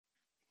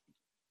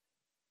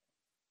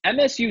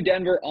MSU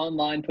Denver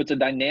Online puts a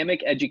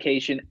dynamic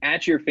education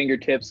at your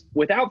fingertips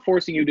without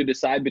forcing you to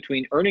decide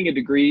between earning a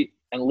degree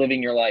and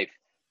living your life.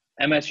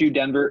 MSU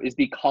Denver is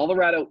the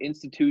Colorado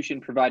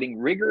institution providing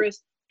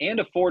rigorous and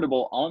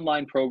affordable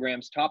online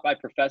programs taught by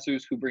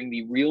professors who bring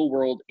the real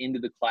world into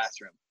the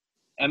classroom.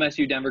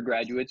 MSU Denver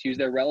graduates use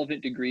their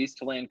relevant degrees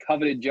to land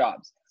coveted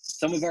jobs.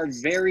 Some of our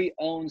very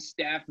own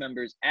staff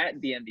members at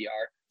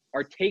DNVR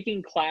are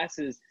taking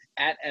classes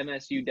at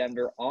MSU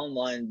Denver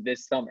Online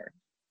this summer.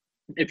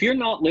 If you're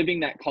not living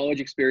that college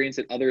experience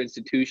at other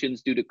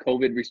institutions due to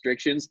COVID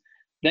restrictions,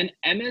 then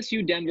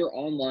MSU Denver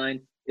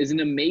Online is an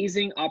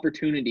amazing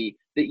opportunity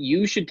that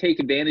you should take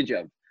advantage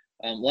of.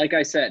 Like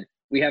I said,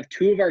 we have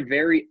two of our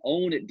very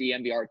own at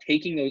DNVR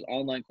taking those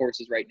online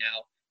courses right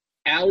now,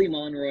 Allie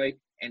Monroy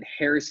and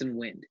Harrison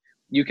Wind.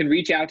 You can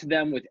reach out to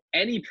them with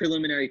any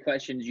preliminary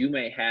questions you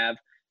may have,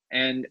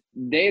 and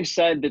they've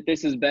said that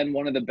this has been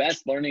one of the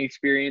best learning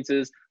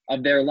experiences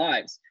of their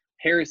lives.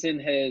 Harrison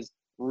has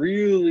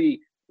really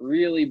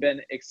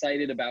been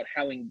excited about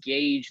how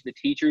engaged the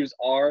teachers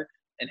are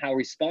and how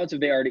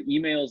responsive they are to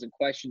emails and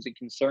questions and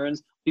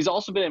concerns. He's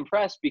also been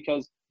impressed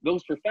because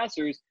those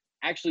professors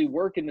actually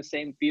work in the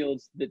same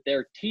fields that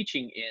they're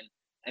teaching in.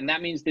 And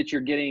that means that you're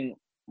getting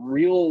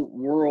real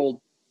world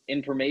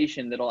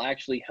information that'll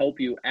actually help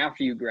you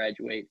after you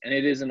graduate. And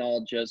it isn't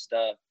all just,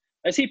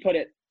 as he put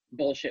it,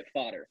 bullshit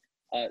fodder.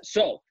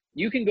 So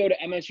you can go to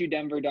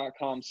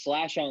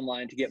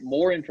msudenver.com/online to get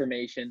more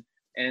information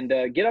and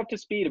get up to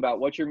speed about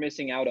what you're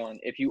missing out on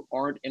if you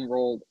aren't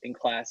enrolled in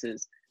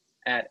classes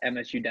at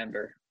MSU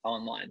Denver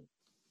Online.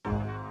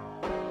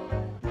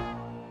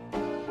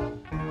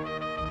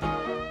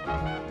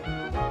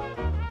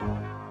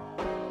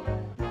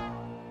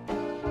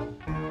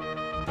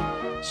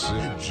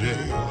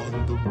 CJ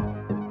on the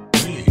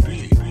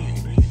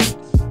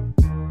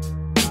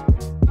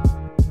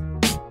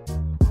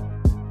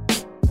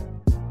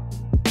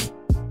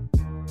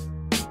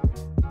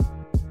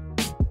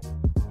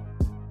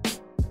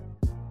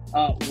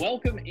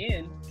Welcome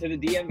in to the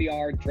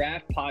DNVR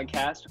Draft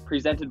Podcast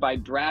presented by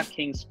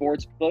DraftKings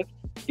Sportsbook,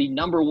 the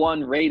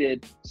 #1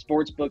 rated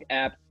sportsbook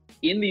app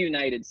in the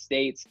United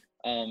States.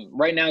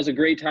 Right now is a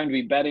great time to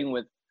be betting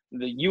with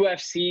the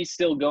UFC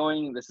still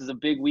going. This is a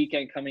big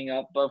weekend coming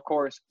up, but of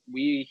course,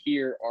 we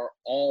here are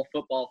all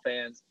football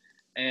fans,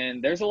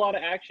 and there's a lot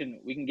of action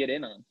we can get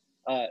in on.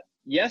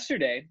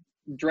 Yesterday,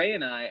 Dre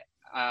and I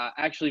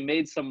actually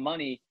made some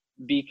money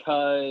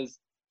because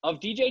of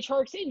DJ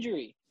Chark's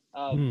injury.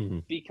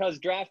 Because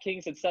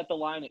DraftKings had set the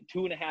line at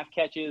 2.5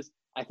 catches,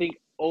 I think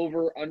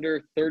over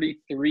under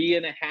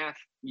 33.5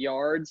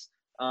 yards.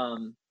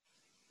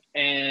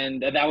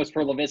 And that was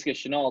for Laviska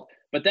Shenault.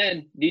 But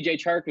then DJ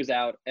Chark was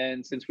out.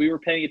 And since we were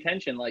paying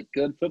attention like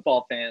good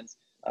football fans,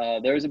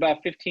 there was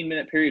about a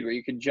 15-minute period where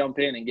you could jump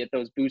in and get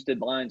those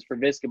boosted lines for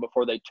Viska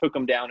before they took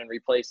them down and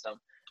replaced them.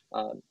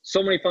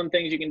 So many fun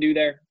things you can do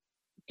there.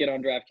 Get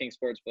on DraftKings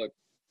Sportsbook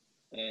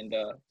and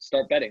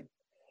start betting.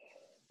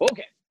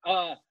 Okay.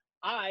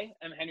 I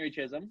am Henry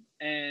Chisholm,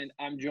 and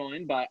I'm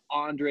joined by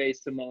Andre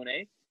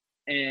Simone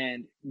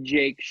and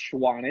Jake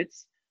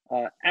Schwanitz,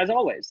 as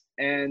always.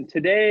 And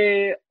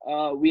today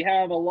we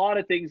have a lot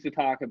of things to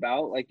talk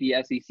about, like the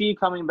SEC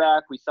coming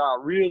back. We saw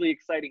a really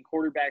exciting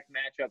quarterback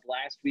matchup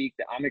last week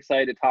that I'm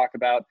excited to talk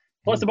about.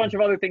 Plus a bunch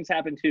of other things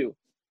happened too.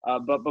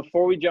 But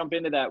before we jump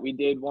into that, we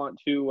did want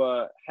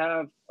to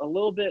have a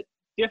little bit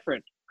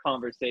different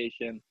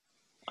conversation.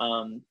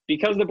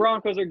 Because the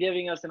Broncos are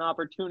giving us an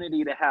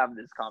opportunity to have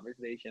this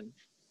conversation.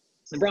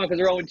 The Broncos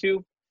are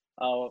 0-2,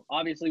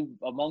 obviously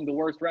among the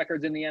worst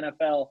records in the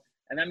NFL,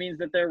 and that means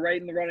that they're right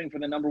in the running for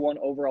the #1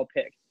 overall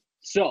pick.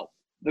 So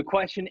the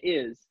question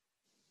is,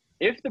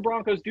 if the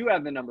Broncos do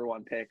have the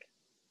 #1 pick,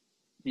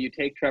 do you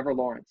take Trevor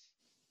Lawrence?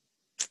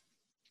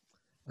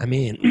 I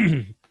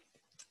mean,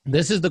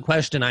 this is the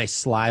question I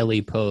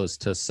slyly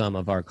posed to some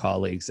of our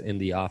colleagues in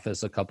the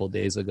office a couple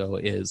days ago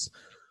is,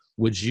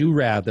 would you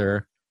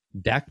rather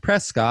Dak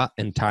Prescott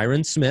and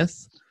Tyron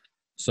Smith,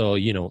 so,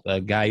 you know,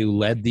 a guy who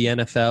led the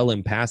NFL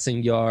in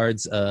passing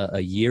yards a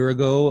year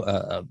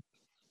ago,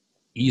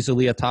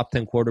 easily a top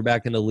 10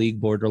 quarterback in the league,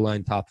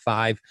 borderline top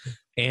 5,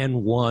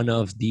 and one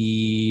of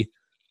the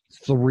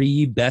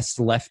 3 best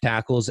left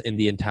tackles in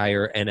the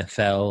entire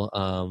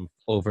NFL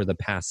over the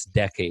past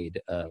decade,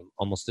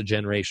 almost a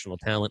generational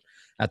talent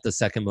at the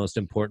second most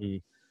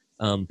important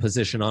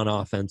position on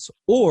offense?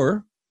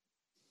 Or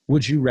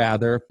would you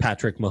rather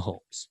Patrick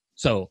Mahomes?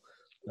 So,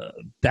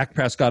 Dak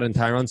Prescott and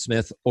Tyron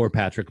Smith or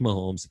Patrick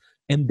Mahomes,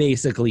 and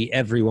basically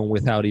everyone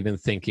without even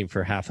thinking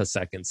for half a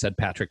second said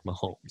Patrick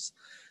Mahomes.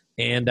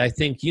 And I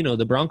think, you know,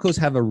 the Broncos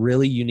have a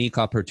really unique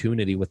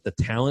opportunity with the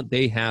talent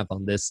they have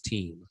on this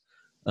team.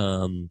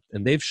 And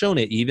they've shown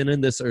it even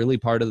in this early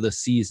part of the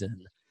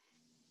season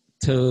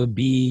to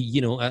be, you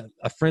know,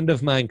 a friend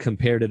of mine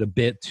compared it a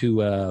bit to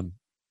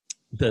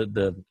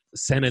the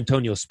San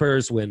Antonio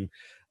Spurs when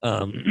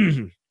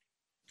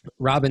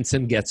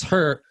Robinson gets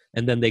hurt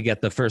and then they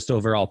get the first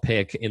overall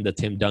pick in the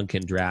Tim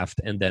Duncan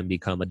draft and then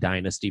become a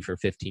dynasty for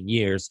 15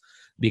 years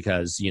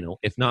because,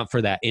 if not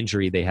for that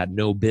injury, they had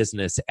no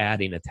business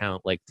adding a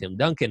talent like Tim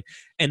Duncan.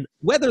 And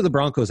whether the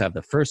Broncos have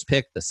the first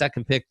pick, the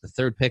second pick, the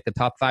third pick, the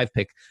top 5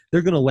 pick,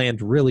 they're going to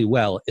land really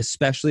well,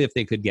 especially if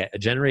they could get a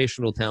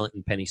generational talent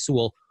in Penei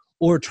Sewell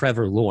or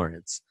Trevor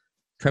Lawrence.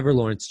 Trevor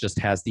Lawrence just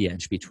has the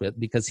edge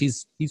because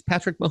he's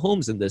Patrick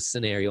Mahomes in this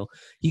scenario.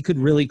 He could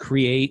really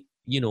create,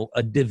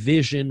 a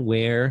division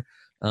where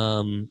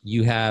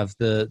you have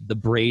the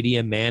Brady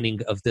and Manning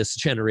of this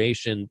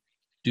generation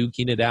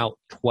duking it out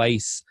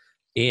twice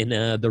in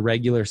the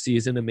regular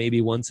season and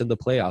maybe once in the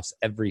playoffs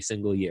every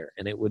single year.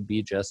 And it would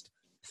be just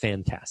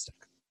fantastic.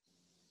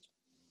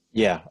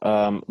 Yeah.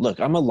 Look,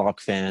 I'm a Lock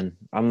fan.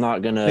 I'm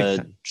not going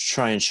to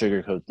try and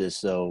sugarcoat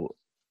this, though.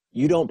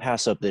 You don't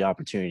pass up the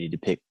opportunity to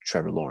pick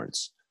Trevor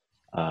Lawrence.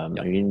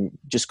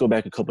 Just go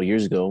back a couple of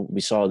years ago,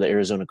 we saw the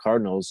Arizona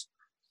Cardinals,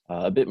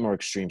 a bit more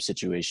extreme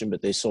situation,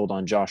 but they sold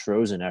on Josh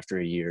Rosen after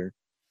a year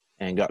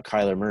and got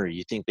Kyler Murray.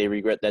 You think they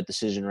regret that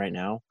decision right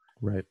now?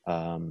 Right.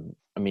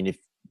 If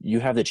you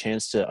have the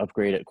chance to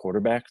upgrade at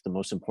quarterback, the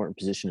most important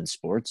position in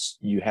sports,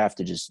 you have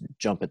to just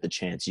jump at the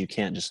chance. You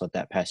can't just let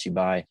that pass you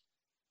by.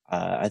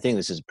 I think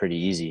this is pretty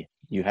easy.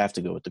 You have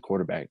to go with the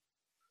quarterback.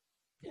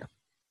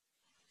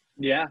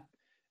 Yeah.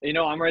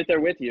 I'm right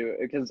there with you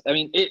because,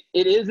 it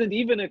isn't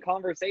even a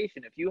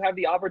conversation. If you have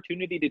the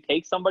opportunity to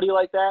take somebody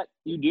like that,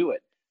 you do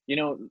it.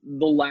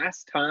 The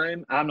last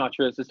time, I'm not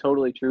sure this is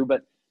totally true,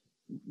 but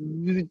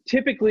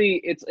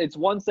typically it's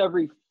once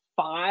every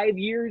 5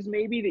 years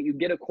maybe that you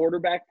get a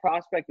quarterback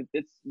prospect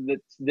that's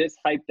this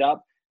hyped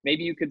up.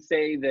 Maybe you could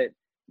say that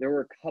there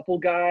were a couple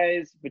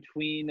guys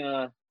between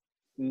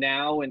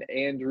now and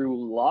Andrew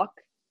Luck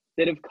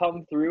that have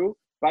come through.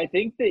 But I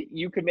think that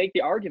you could make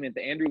the argument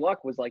that Andrew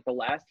Luck was like the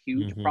last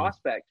huge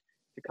prospect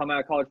to come out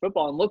of college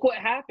football. And look what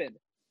happened.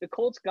 The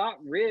Colts got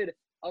rid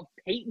of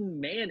Peyton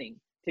Manning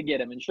to get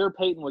him. And sure,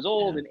 Peyton was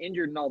old and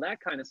injured and all that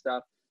kind of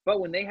stuff. But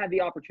when they had the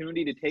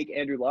opportunity to take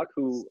Andrew Luck,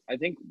 who I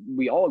think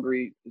we all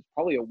agree is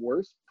probably a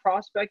worse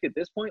prospect at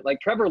this point, like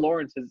Trevor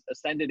Lawrence has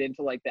ascended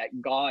into like that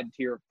God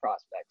tier of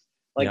prospects,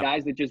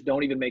 guys that just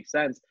don't even make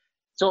sense.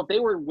 So if they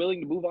were willing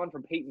to move on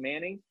from Peyton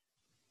Manning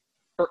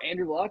for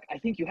Andrew Luck, I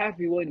think you have to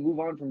be willing to move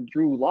on from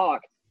Drew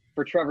Lock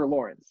for Trevor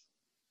Lawrence.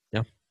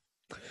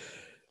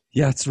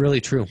 Yeah, it's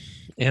really true.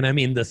 And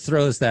the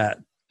throws that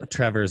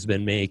Trevor's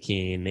been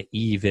making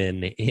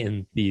even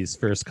in these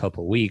first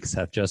couple weeks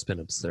have just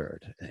been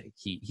absurd.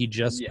 He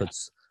just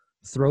puts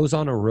throws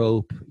on a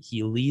rope.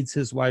 He leads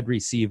his wide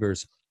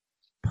receivers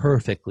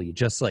perfectly,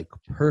 just like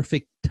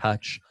perfect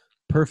touch,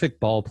 perfect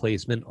ball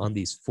placement on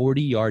these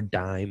 40-yard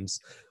dimes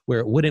where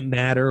it wouldn't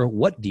matter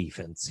what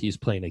defense he's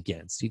playing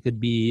against. He could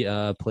be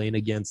playing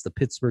against the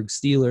Pittsburgh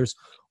Steelers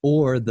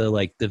or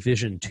the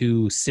Division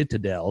II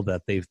Citadel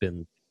that they've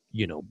been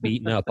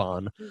beaten up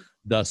on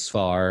thus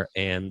far,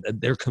 and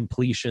their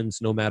completions,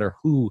 no matter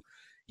who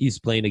he's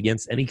playing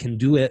against, and he can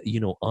do it,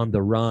 on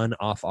the run,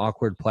 off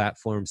awkward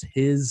platforms.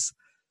 His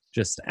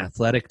just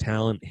athletic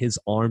talent, his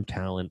arm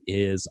talent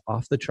is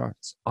off the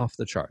charts.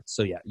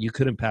 So yeah, you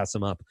couldn't pass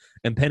him up,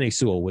 and Penei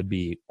Sewell would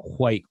be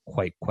quite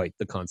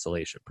the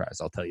consolation prize.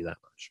 I'll tell you that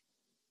much.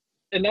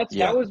 And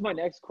that was my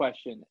next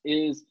question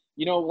is,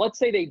 let's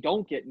say they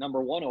don't get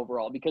number 1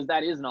 overall, because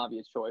that is an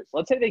obvious choice.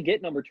 Let's say they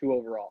get number 2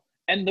 overall.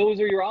 And those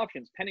are your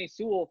options, Penei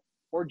Sewell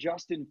or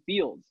Justin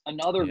Fields,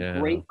 another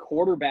great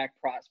quarterback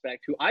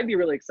prospect who I'd be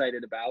really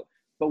excited about.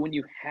 But when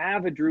you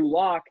have a Drew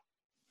Lock,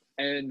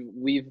 and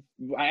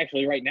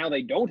right now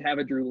they don't have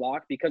a Drew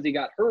Lock because he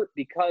got hurt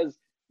because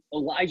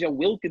Elijah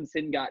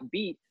Wilkinson got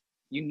beat,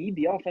 you need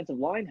the offensive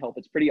line help.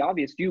 It's pretty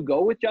obvious. Do you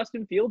go with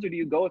Justin Fields or do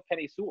you go with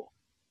Penei Sewell?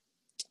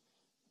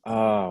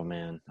 Oh,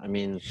 man.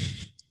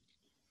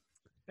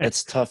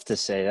 It's tough to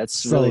say.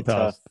 That's really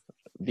tough.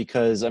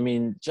 Because,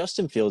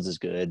 Justin Fields is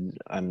good.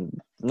 I'm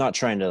not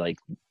trying to,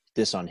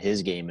 diss on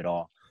his game at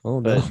all. Oh,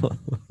 no. But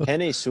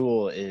Penei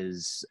Sewell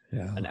is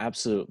an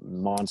absolute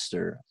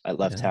monster at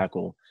left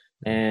tackle.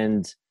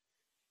 And,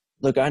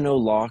 look, I know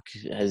Locke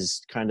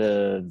has kind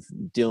of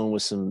dealing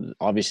with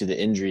obviously the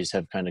injuries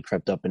have kind of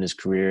crept up in his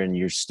career, and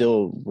we're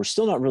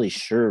still not really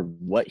sure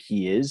what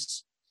he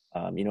is.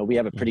 We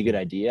have a pretty good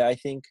idea, I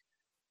think,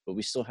 but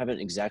we still haven't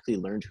exactly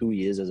learned who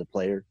he is as a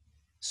player.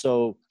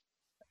 So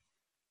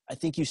I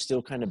think you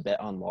still kind of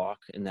bet on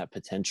Locke and that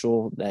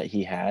potential that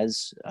he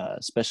has,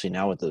 especially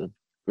now with the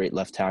great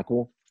left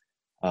tackle.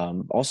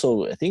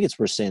 Also, I think it's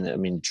worth saying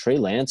that, Trey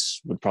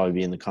Lance would probably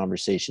be in the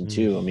conversation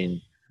too.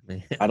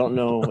 I don't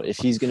know if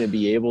he's going to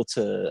be able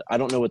to – I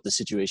don't know what the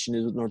situation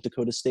is with North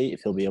Dakota State,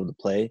 if he'll be able to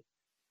play.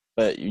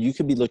 But you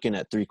could be looking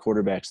at 3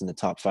 quarterbacks in the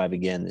top 5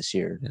 again this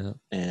year. Yeah.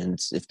 And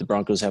if the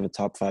Broncos have a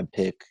top 5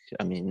 pick,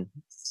 it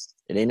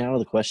ain't out of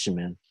the question,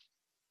 man.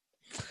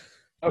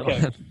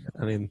 Okay.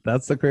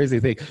 That's the crazy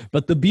thing.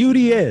 But the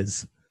beauty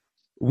is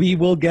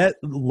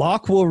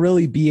Locke will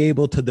really be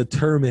able to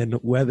determine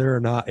whether or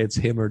not it's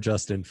him or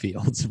Justin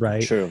Fields,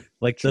 right? True.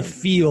 The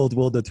field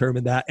will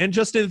determine that. And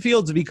Justin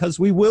Fields, because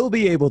we will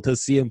be able to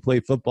see him play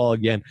football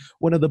again.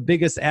 One of the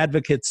biggest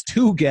advocates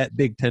to get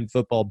Big Ten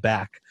football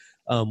back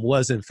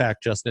was, in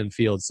fact, Justin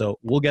Fields. So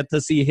we'll get to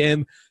see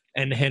him.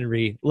 And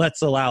Henry,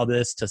 let's allow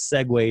this to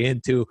segue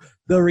into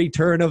the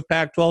return of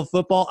Pac-12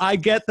 football. I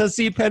get to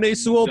see Penei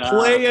Sewell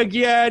play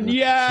again.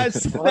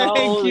 Yes, thank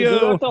you. We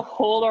do have to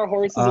hold our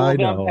horses a little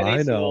bit on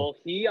Penei Sewell. Sewell.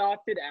 He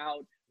opted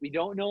out. We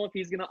don't know if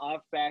he's going to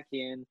opt back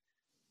in,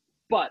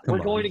 but we're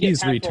going to get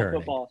Pac-12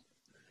 football.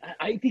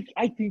 I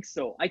think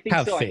so. I think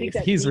Have so. faith. I think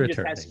that He's team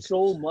returning. just has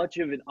so much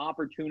of an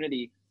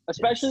opportunity,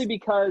 especially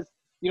because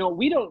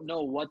we don't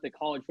know what the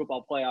college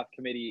football playoff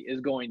committee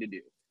is going to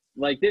do.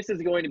 This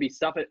is going to be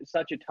such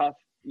a tough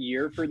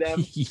year for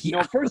them.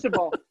 First of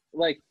all,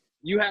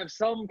 you have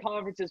some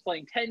conferences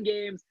playing 10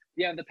 games.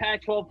 You have the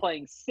Pac-12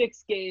 playing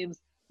 6 games.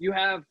 You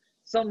have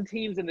some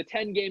teams in the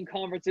 10-game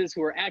conferences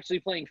who are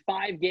actually playing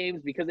 5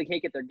 games because they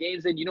can't get their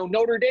games in.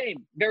 Notre Dame,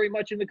 very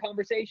much in the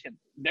conversation.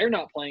 They're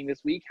not playing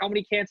this week. How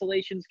many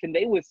cancellations can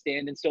they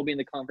withstand and still be in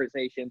the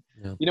conversation?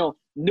 Yeah.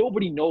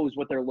 Nobody knows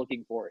what they're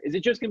looking for. Is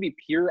it just going to be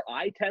pure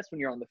eye test when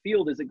you're on the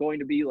field? Is it going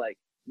to be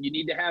you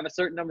need to have a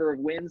certain number of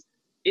wins?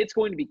 It's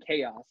going to be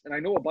chaos. And I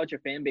know a bunch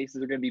of fan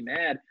bases are going to be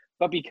mad,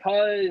 but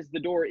because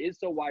the door is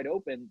so wide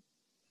open,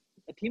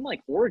 a team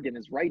like Oregon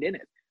is right in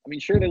it. I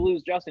mean, sure, they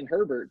lose Justin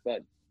Herbert,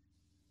 but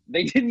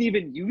they didn't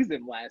even use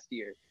him last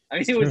year. I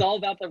mean, it was all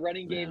about the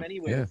running game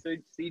anyway. Yeah. So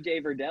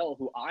CJ Verdell,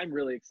 who I'm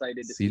really excited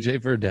to see. CJ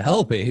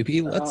Verdell,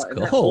 baby. Let's go.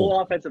 That whole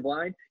offensive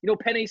line.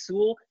 Penei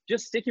Sewell,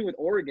 just sticking with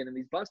Oregon, and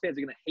these Bucs fans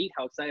are going to hate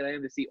how excited I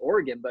am to see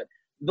Oregon, but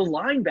the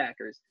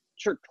linebackers,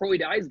 sure, Troy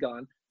Dye's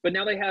gone, but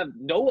now they have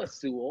Noah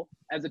Sewell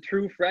as a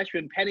true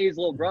freshman, Penei's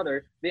little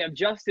brother. They have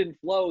Justin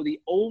Flo, the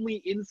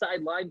only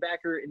inside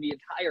linebacker in the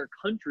entire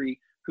country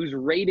who's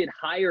rated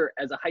higher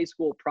as a high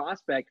school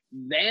prospect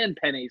than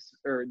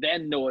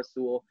than Noah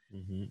Sewell.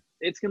 Mm-hmm.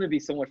 It's going to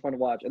be so much fun to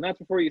watch. And that's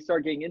before you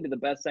start getting into the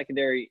best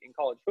secondary in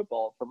college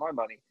football, for my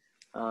money.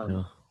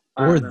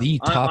 Or the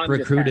top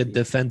recruited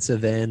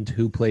defensive end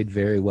who played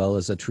very well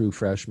as a true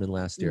freshman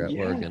last year at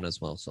Oregon as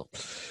well. So,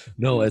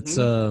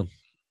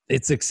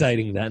 it's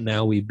exciting that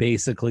now we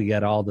basically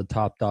get all the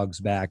top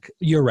dogs back.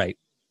 You're right.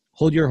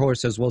 Hold your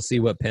horses. We'll see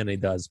what Penei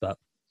does. But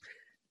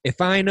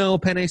if I know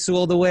Penei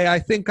Sewell the way I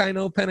think I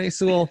know Penei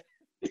Sewell,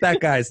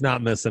 that guy's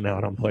not missing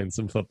out on playing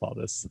some football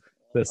this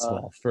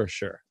fall for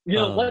sure.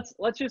 Let's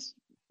just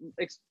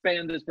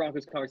expand this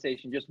Broncos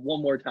conversation just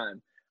one more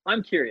time.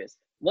 I'm curious.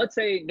 Let's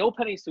say no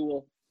Penei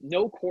Sewell,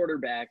 no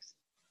quarterbacks.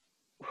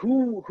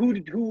 Who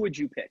would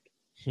you pick?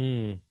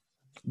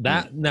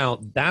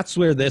 That's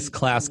where this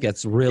class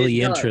gets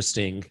really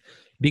interesting,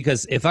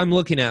 because if I'm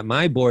looking at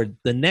my board,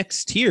 the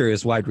next tier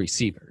is wide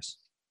receivers.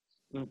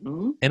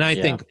 Mm-hmm. And I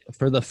think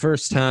for the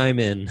first time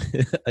in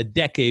a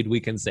decade,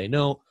 we can say,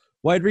 no,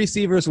 wide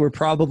receivers we're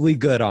probably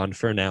good on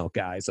for now,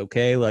 guys.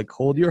 Okay,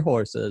 hold your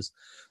horses.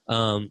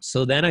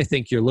 So then I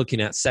think you're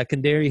looking at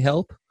secondary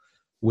help,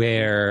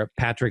 where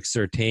Patrick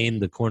Surtain,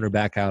 the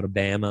cornerback out of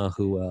Bama,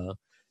 who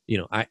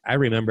I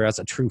remember as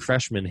a true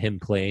freshman him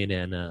playing,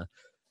 and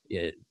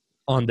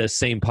on this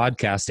same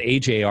podcast,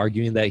 AJ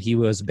arguing that he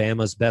was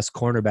Bama's best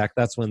cornerback.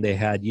 That's when they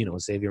had,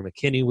 Xavier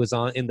McKinney was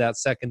on in that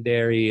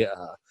secondary.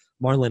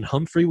 Marlon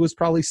Humphrey was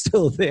probably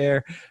still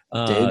there.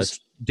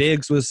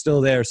 Diggs was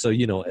still there. So,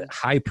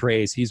 high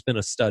praise. He's been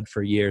a stud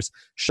for years.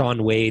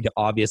 Shaun Wade,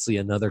 obviously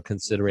another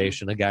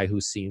consideration, a guy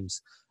who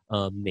seems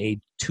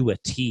made to a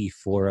T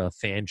for a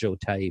Fangio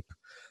type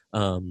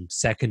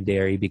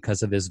secondary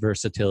because of his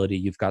versatility.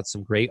 You've got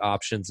some great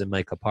options in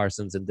Micah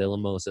Parsons and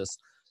Dylan Moses.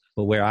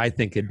 But where I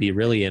think it'd be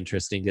really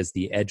interesting is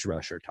the edge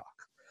rusher talk.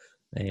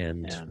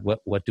 And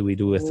what do we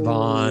do with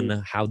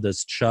Vaughn? How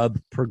does Chubb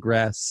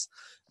progress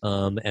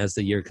as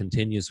the year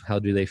continues? How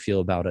do they feel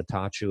about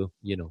Atachu?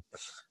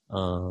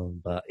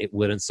 But it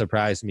wouldn't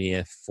surprise me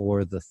if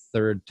for the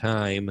third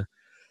time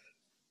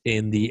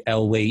in the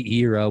Elway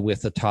era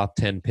with a top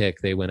 10 pick,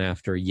 they went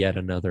after yet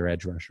another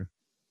edge rusher.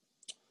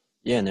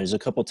 Yeah, and there's a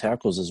couple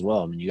tackles as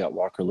well. I mean, you got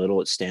Walker Little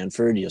at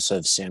Stanford. You also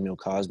have Samuel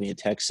Cosme at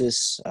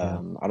Texas.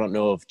 I don't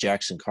know if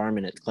Jackson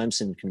Carman at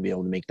Clemson can be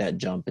able to make that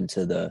jump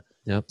into the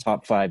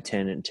top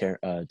 5-10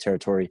 in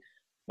territory.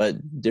 But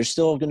there's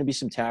still going to be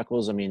some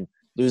tackles. I mean,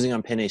 losing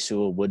on Penei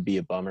Sewell would be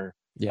a bummer.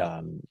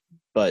 Yeah.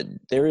 But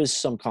there is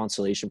some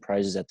consolation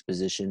prizes at the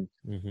position.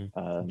 Mm-hmm.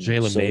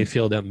 Jalen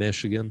Mayfield at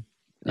Michigan.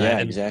 Yeah,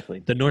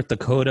 exactly. The North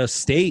Dakota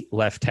State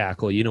left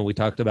tackle. We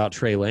talked about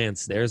Trey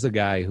Lance. There's a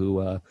guy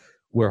who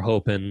we're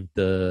hoping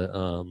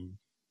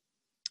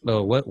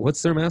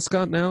what's their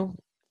mascot now?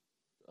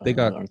 They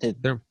got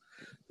their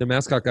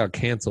mascot got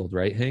canceled,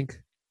 right,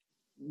 Hank?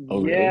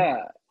 Oh,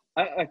 yeah.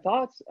 Really? I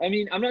thought. I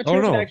mean, I'm not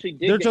sure if it actually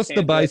did. They're just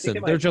the Bison.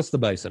 They're just the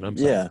Bison. I'm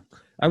sorry. Yeah.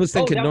 I was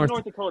thinking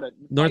North Dakota.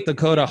 North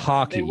Dakota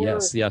hockey. Were,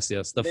 yes.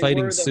 The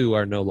Fighting Sioux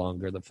are no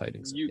longer the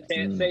Fighting Sioux. You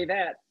can't say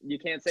that. You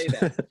can't say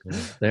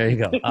that. There you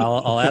go.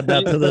 I'll add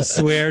that to the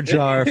swear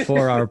jar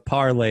for our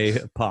parlay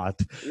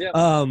pot. Yep.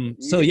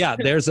 So yeah,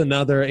 there's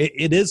another.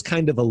 It is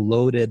kind of a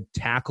loaded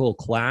tackle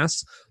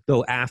class,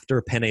 though.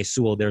 After Penei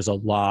Sewell, there's a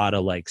lot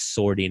of like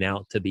sorting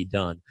out to be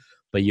done.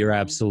 But you're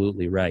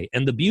absolutely right.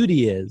 And the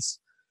beauty is,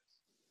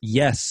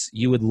 yes,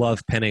 you would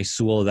love Penei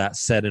Sewell, that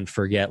set and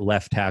forget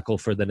left tackle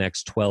for the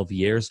next 12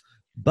 years,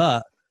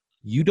 but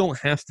you don't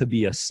have to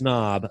be a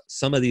snob.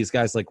 Some of these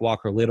guys like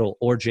Walker Little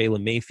or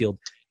Jalen Mayfield,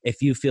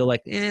 if you feel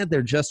like,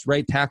 they're just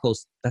right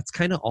tackles, that's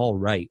kind of all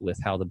right with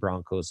how the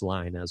Broncos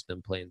line has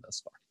been playing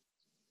thus far.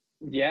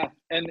 Yeah.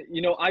 And,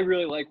 I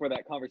really like where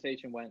that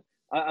conversation went.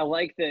 I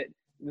like that,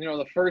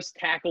 the first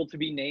tackle to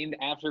be named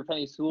after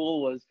Penei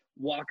Sewell was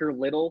Walker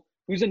Little,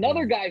 who's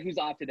another guy who's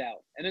opted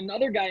out, and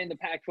another guy in the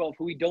Pac-12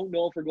 who we don't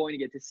know if we're going to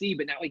get to see,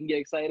 but now we can get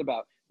excited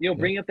about.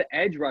 Bringing up the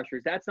edge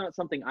rushers, that's not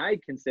something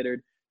I'd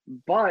considered,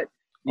 but,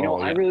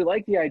 I really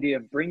like the idea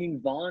of bringing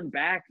Vaughn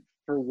back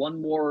for one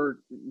more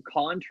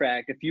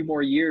contract, a few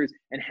more years,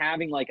 and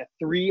having like a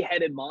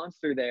three-headed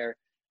monster there.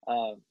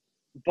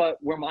 But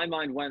where my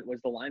mind went was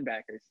the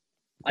linebackers.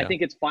 I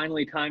think it's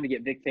finally time to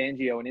get Vic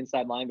Fangio, an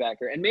inside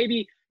linebacker, and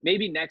maybe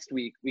next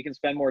week we can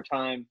spend more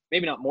time,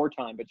 maybe not more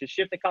time, but just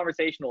shift the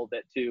conversation a little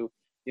bit to,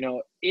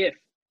 if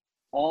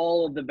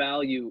all of the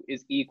value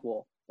is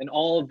equal and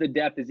all of the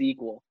depth is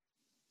equal,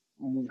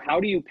 how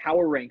do you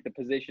power rank the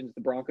positions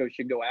the Broncos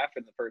should go after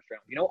in the first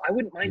round? I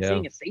wouldn't mind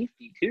seeing a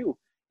safety too.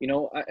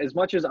 As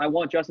much as I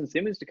want Justin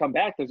Simmons to come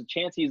back, there's a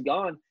chance he's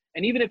gone.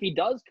 And even if he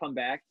does come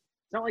back,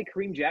 it's not like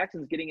Kareem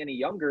Jackson's getting any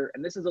younger.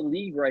 And this is a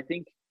league where I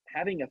think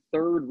having a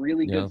third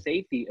really good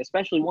safety,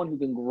 especially one who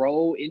can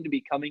grow into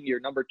becoming your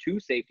number 2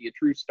 safety, a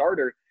true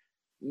starter,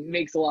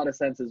 makes a lot of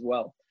sense as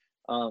well.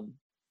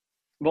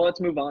 Well,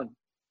 let's move on.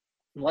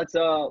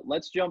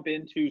 Let's jump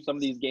into some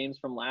of these games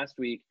from last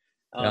week.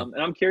 And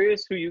I'm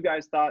curious who you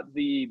guys thought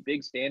the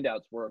big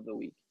standouts were of the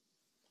week.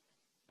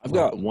 I've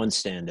got one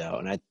standout,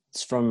 and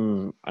it's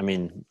from,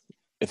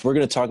 if we're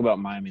going to talk about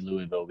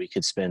Miami-Louisville, we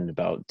could spend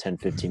about 10,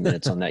 15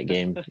 minutes on that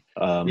game.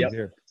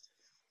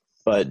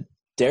 But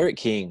Derek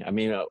King,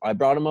 I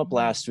brought him up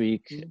last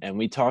week, and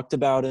we talked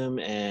about him,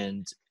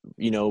 and,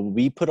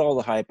 we put all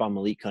the hype on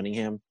Malik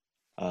Cunningham,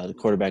 the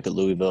quarterback at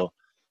Louisville,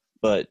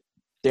 but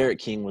Derek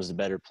King was the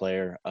better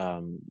player.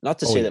 Not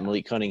to say that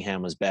Malik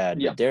Cunningham was bad,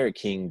 but Derek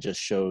King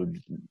just showed,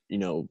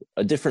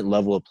 a different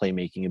level of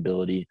playmaking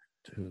ability.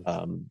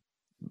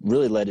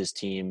 Really led his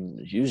team.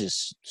 He was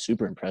just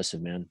super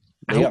impressive, man.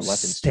 They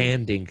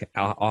outstanding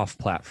off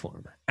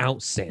platform.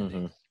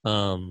 Outstanding.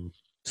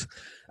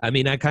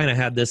 I kind of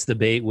had this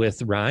debate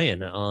with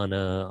Ryan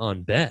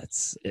on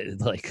bets.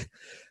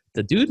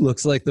 The dude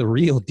looks like the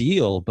real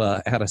deal,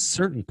 but at a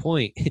certain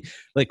point,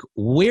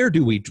 where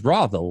do we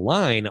draw the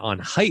line on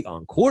height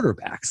on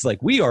quarterbacks?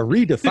 We are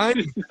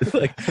redefining.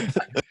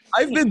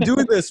 I've been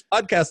doing this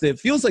podcast. It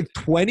feels like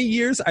 20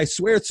 years. I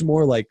swear it's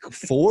more like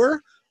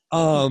 4.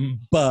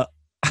 But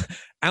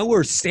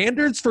our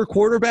standards for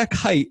quarterback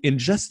height in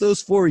just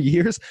those 4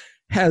 years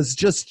has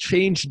just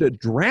changed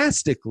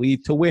drastically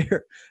to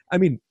where,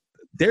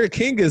 Derek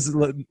King is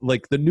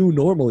like the new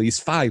normal. He's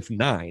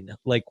 5'9".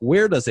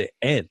 Where does it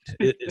end?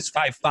 Is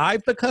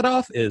 5'5" the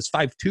cutoff? Is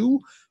 5'2"?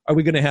 Are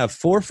we going to have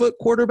 4-foot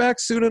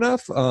quarterbacks soon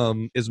enough?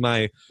 Is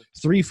my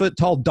 3-foot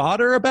tall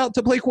daughter about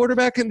to play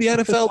quarterback in the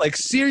NFL?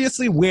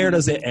 Seriously, where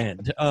does it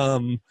end?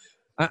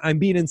 I'm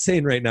being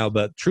insane right now,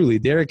 but truly,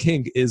 Derek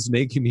King is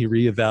making me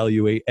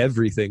reevaluate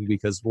everything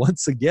because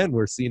once again,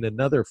 we're seeing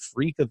another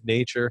freak of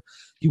nature.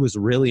 He was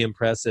really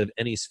impressive,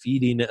 and he's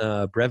feeding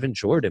Brevin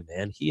Jordan,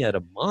 man. He had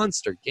a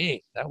monster game.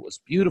 That was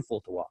beautiful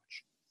to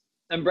watch.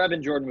 And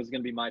Brevin Jordan was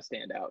going to be my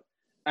standout.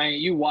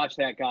 You watch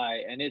that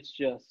guy, and it's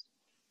just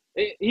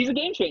he's a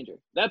game changer.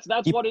 That's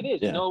what it is.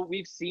 Yeah.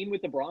 We've seen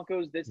with the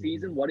Broncos this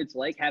season what it's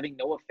like having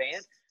Noah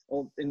Fant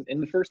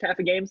in the first half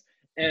of games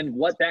and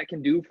what that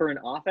can do for an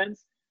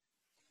offense.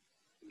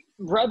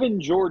 Brevin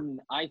Jordan,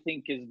 I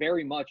think, is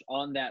very much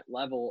on that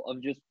level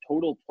of just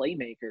total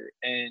playmaker,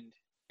 and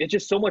it's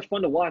just so much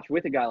fun to watch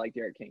with a guy like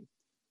Derek King.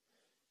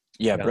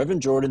 Yeah, Brevin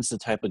Jordan's the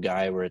type of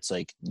guy where it's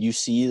you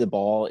see the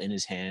ball in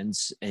his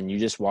hands and you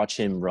just watch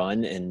him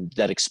run and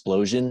that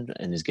explosion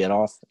and his get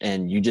off,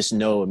 and you just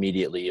know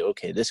immediately,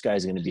 okay, this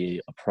guy's going to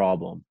be a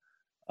problem,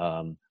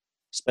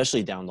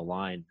 especially down the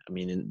line.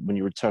 When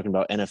you were talking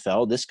about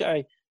NFL, this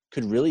guy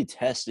could really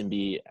test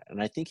and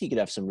I think he could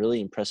have some really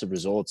impressive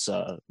results.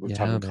 We're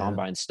talking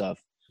combine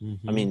stuff.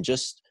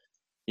 Just,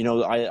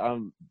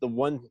 the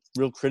one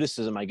real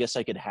criticism I guess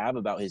I could have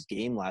about his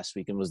game last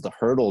weekend was the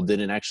hurdle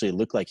didn't actually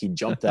look like he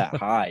jumped that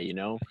high,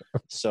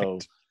 So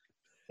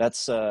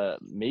that's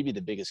maybe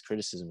the biggest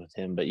criticism with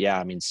him. But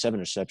 7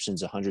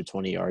 receptions,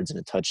 120 yards and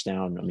a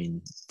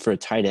touchdown. For a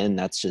tight end,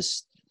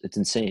 it's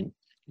insane.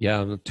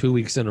 Yeah, 2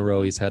 weeks in a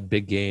row, he's had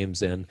big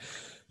games, and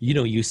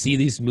you see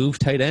these move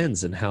tight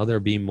ends and how they're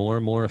being more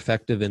and more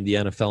effective in the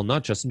NFL.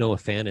 Not just Noah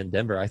Fant in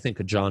Denver. I think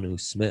of Jonnu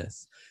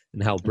Smith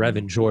and how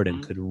Brevin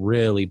Jordan could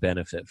really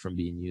benefit from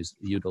being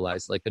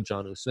utilized like a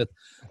Jonnu Smith.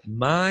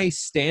 My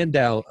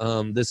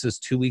standout, this is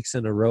 2 weeks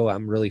in a row,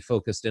 I'm really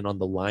focused in on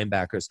the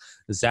linebackers.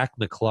 Zach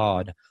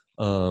McLeod,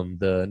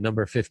 the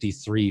number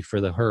 53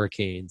 for the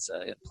Hurricanes,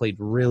 played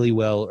really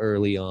well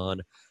early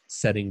on,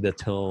 setting the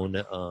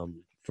tone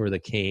for the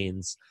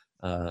Canes.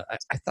 I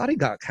thought he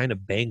got kind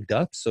of banged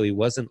up, so he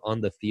wasn't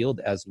on the field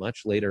as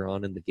much later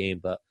on in the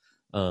game, but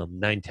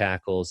 9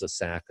 tackles, a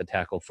sack, a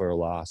tackle for a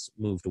loss,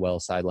 moved well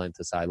sideline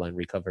to sideline,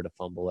 recovered a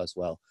fumble as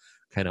well,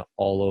 kind of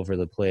all over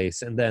the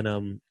place. And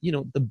then,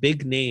 the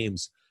big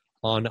names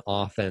on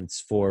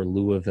offense for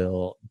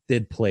Louisville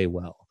did play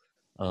well.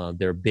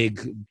 Their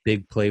big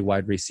play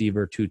wide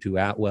receiver, Tutu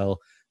Atwell,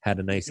 had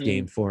a nice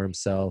game for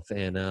himself.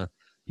 And,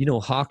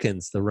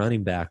 Hawkins, the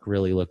running back,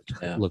 really looked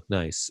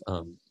nice.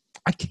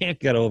 I can't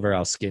get over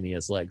how skinny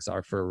his legs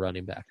are for a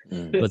running back,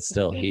 but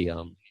still, he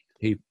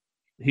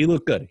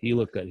looked good. He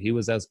looked good. He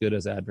was as good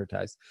as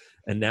advertised.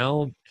 And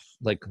now,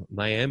 like,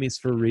 Miami's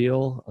for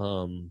real.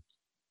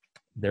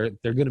 They're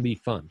going to be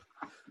fun.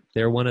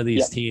 They're one of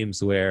these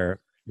teams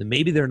where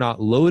maybe they're not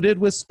loaded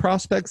with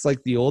prospects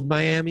like the old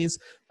Miamis,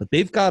 but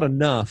they've got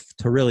enough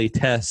to really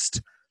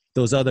test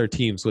those other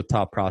teams with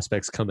top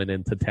prospects coming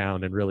into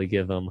town and really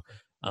give them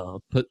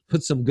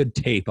put some good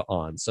tape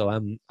on. So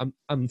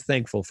I'm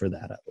thankful for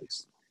that, at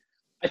least.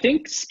 I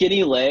think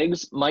skinny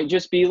legs might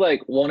just be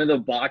like one of the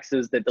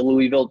boxes that the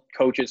Louisville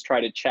coaches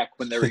try to check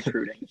when they're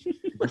recruiting.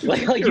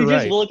 like you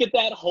just look at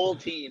that whole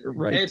team,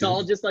 and it's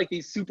all just like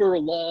these super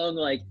long,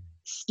 like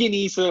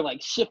skinny, sort of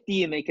like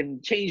shifty, and they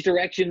can change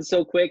directions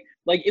so quick.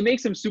 Like, it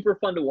makes them super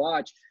fun to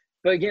watch.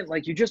 But again,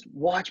 like, you just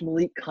watch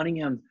Malik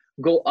Cunningham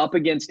go up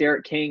against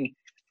Derek King,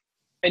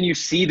 and you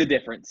see the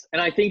difference.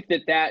 And I think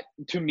that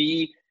to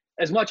me,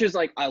 as much as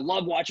like I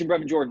love watching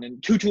Brevin Jordan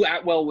and Tutu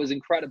Atwell was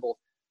incredible,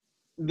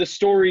 the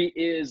story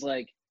is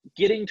like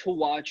getting to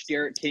watch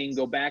Derek King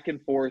go back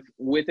and forth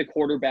with a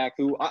quarterback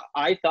who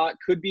I thought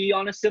could be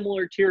on a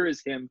similar tier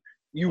as him.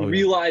 You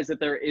realize that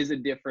there is a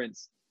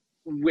difference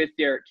with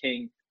Derek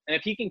King. And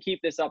if he can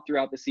keep this up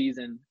throughout the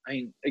season, I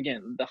mean,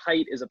 again, the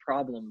height is a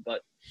problem,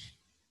 but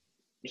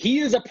he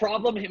is a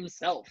problem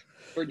himself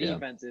for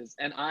defenses.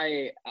 And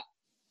I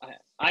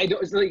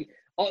don't like.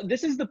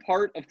 This is the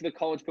part of the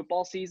college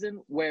football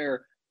season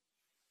where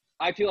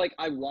I feel like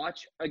I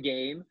watch a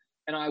game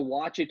and I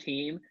watch a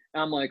team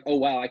and I'm like, oh,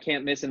 wow, I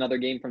can't miss another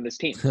game from this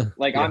team.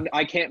 Like,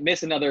 I can't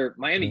miss another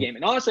Miami game.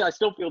 And honestly, I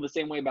still feel the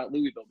same way about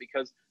Louisville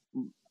because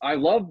I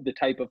love the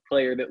type of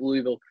player that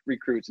Louisville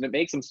recruits, and it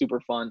makes them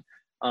super fun.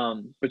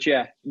 But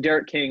yeah,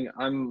 Derek King,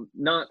 I'm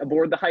not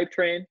aboard the hype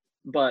train,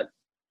 but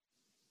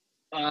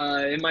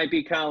it might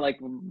be kind of like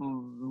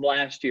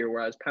last year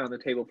where I was pounding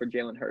the table for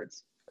Jalen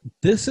Hurts.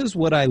 This is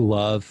what I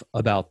love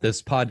about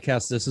this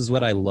podcast. This is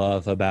what I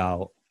love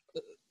about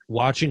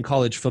watching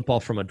college football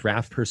from a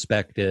draft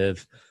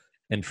perspective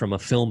and from a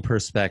film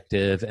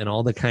perspective and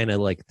all the kind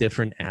of like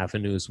different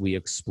avenues we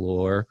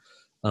explore.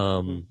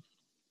 Because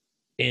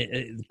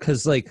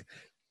like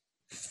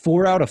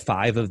 4 out of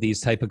 5 of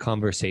these type of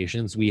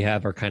conversations we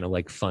have are kind of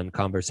like fun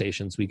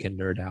conversations we can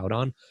nerd out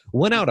on.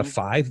 1 out of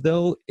 5,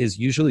 though, is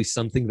usually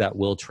something that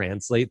will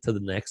translate to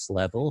the next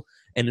level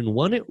and in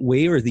one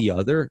way or the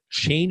other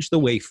change the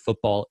way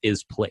football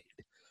is played.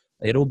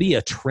 It'll be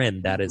a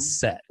trend that is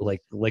set,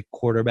 like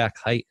quarterback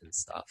height and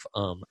stuff.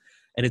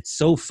 And it's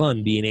so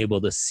fun being able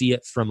to see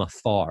it from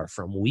afar,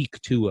 from week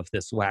 2 of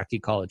this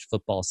wacky college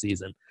football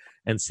season,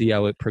 and see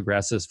how it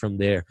progresses from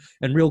there.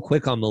 And real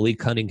quick on Malik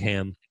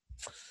Cunningham,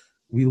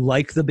 we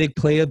like the big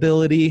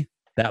playability,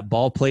 that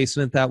ball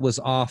placement that was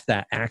off,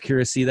 that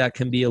accuracy that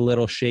can be a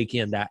little shaky,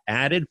 and that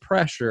added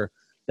pressure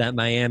that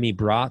Miami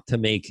brought to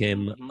make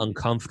him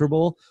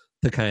uncomfortable,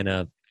 to kind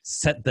of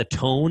set the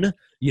tone.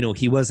 You know,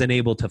 he wasn't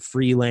able to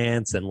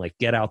freelance and like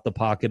get out the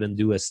pocket and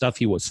do his stuff.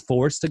 He was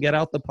forced to get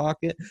out the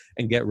pocket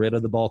and get rid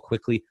of the ball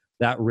quickly.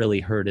 That really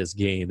hurt his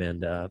game,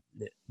 and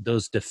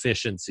those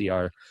deficiencies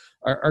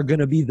are going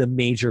to be the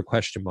major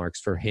question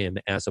marks for him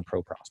as a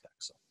pro prospect.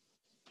 So.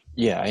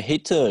 Yeah, I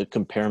hate to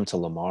compare him to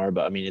Lamar,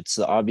 but I mean, it's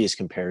the obvious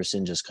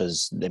comparison just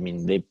because, I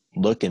mean, they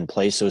look and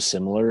play so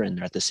similar and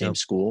they're at the same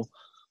school.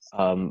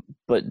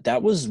 But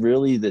that was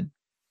really the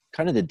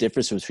kind of the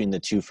difference between the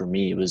two for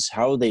me. It was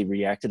how they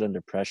reacted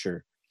under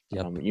pressure.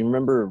 You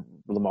remember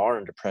Lamar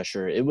under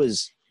pressure, it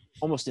was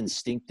almost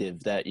instinctive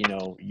that, you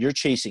know, you're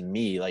chasing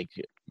me, like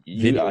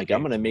I'm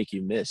going to make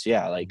you miss.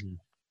 Yeah, like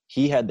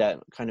he had that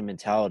kind of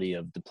mentality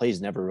of the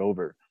play's never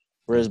over.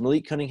 Whereas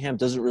Malik Cunningham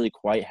doesn't really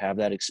quite have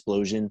that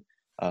explosion.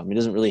 He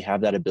doesn't really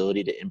have that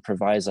ability to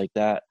improvise like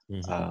that.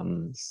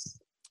 And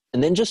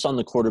then just on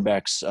the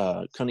quarterbacks,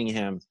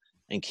 Cunningham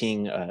and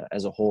King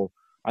as a whole,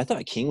 I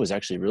thought King was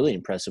actually really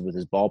impressive with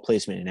his ball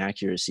placement and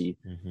accuracy.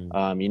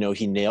 You know,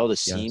 he nailed a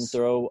seam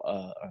throw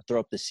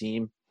up the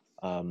seam.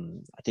 I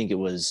think it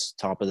was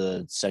top of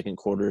the second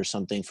quarter or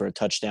something for a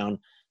touchdown.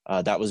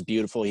 That was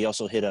beautiful. He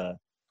also hit a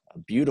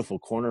beautiful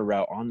corner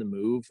route on the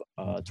move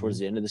towards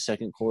the end of the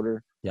second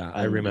quarter. Yeah,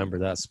 I remember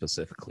that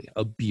specifically.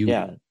 A beauty.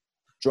 Yeah.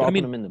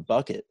 Dropping him in the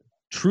bucket.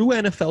 true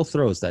NFL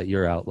throws that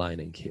you're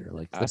outlining here.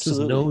 Like, this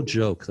Absolutely. Is no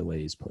joke the way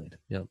he's played.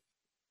 Yep.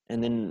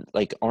 And then,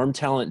 like, arm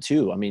talent,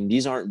 too. I mean,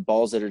 these aren't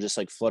balls that are just,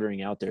 like,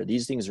 fluttering out there.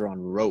 These things are on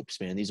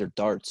ropes, man. These are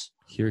darts.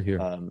 Here.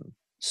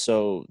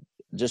 So,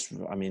 just,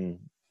 I mean,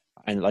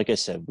 and like I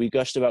said, we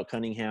gushed about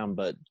Cunningham,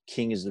 but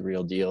King is the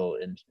real deal,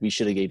 and we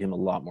should have gave him a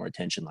lot more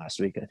attention last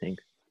week, I think.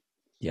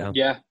 Yeah.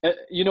 Yeah.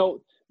 You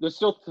know, there's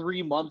still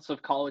 3 months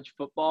of college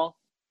football,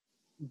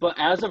 but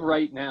as of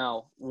right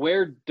now,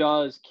 where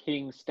does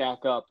King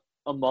stack up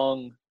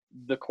among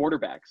the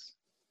quarterbacks?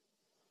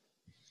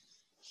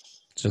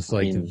 Just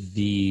like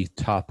the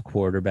top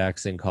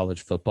quarterbacks in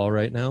college football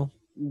right now?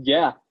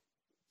 Yeah.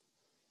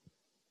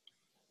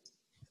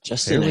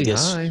 Justin, I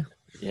guess. High.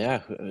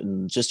 Yeah.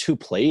 Just who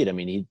played. I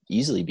mean, he'd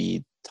easily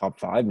be top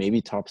 5,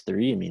 maybe top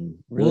 3. I mean,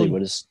 really,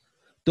 what is...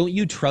 Don't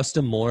you trust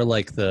him more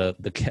like than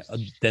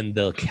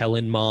the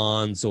Kellen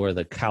Monds or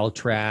the Cal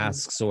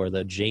Trasks or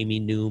the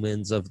Jamie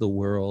Newmans of the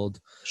world?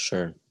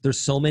 Sure. There's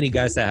so many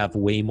guys that have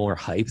way more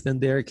hype than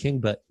Derek King,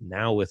 but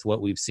now with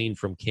what we've seen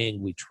from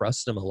King, we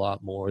trust him a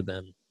lot more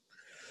than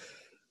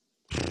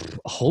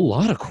a whole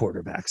lot of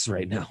quarterbacks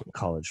right now in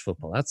college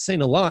football. That's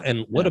saying a lot.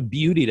 And what a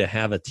beauty to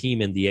have a team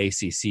in the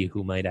ACC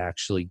who might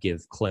actually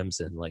give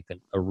Clemson like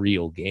a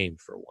real game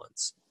for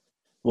once.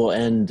 Well,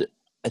 and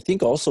I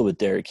think also with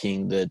Derek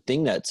King, the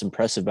thing that's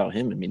impressive about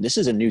him, I mean, this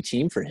is a new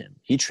team for him.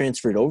 He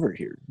transferred over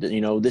here.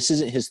 You know, this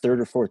isn't his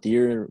 3rd or 4th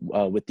year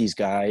with these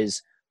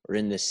guys or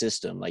in this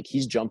system. Like,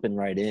 he's jumping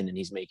right in and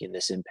he's making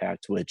this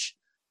impact, which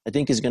I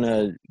think is going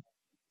to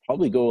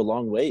probably go a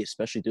long way,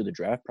 especially through the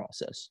draft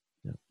process.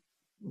 Yeah.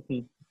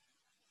 Mm-hmm.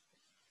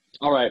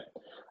 All right.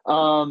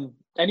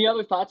 Any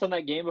other thoughts on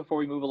that game before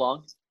we move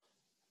along?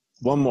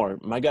 One more.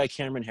 My guy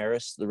Cameron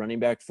Harris, the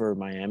running back for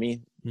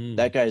Miami,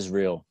 that guy's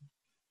real.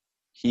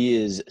 He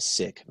is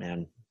sick,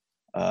 man.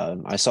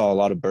 I saw a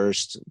lot of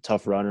bursts,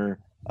 tough runner.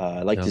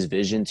 I liked his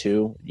vision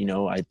too. You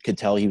know, I could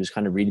tell he was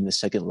kind of reading the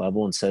second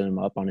level and setting him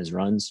up on his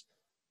runs.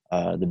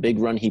 The big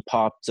run he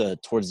popped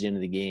towards the end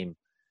of the game,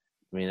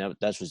 I mean,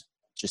 that was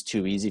just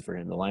too easy for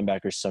him. The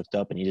linebacker sucked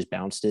up and he just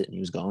bounced it and he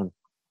was gone.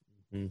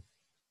 Mm-hmm.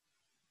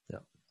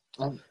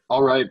 Yeah.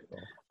 All right.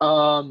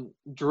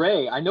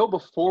 Dre, I know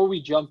before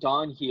we jumped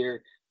on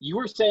here, you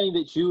were saying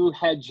that you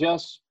had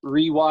just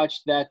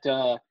rewatched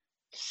that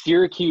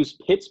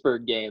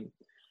Syracuse-Pittsburgh game.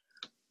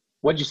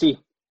 What'd you see?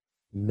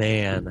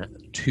 Man,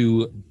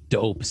 2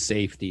 dope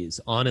safeties.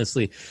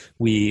 Honestly,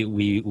 we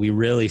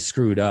really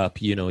screwed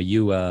up. You know,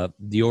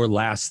 your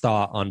last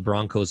thought on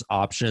Broncos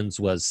options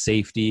was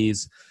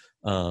safeties,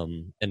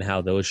 and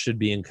how those should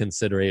be in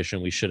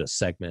consideration. We should have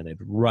segmented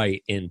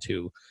right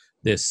into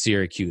this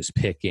Syracuse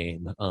Pitt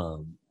game.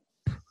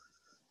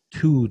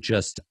 2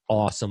 just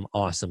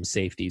awesome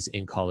safeties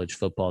in college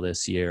football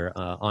this year.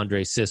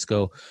 Andre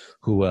Cisco,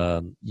 who,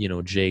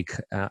 Jake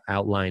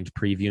outlined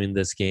previewing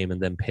this game,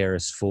 and then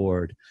Paris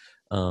Ford.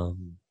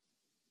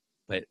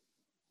 But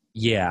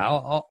yeah,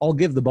 I'll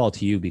give the ball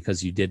to you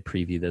because you did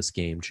preview this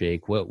game,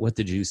 Jake. What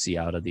did you see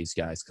out of these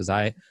guys? Because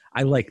I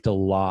liked a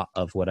lot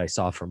of what I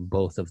saw from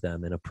both of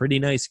them in a pretty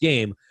nice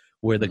game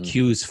where the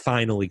Qs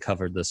finally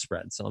covered the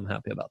spread. So I'm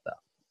happy about that.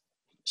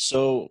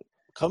 So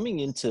coming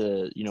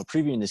into,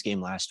 previewing this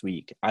game last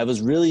week, I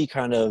was really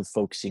kind of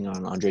focusing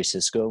on Andre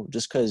Cisco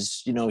just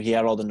because, he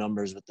had all the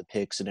numbers with the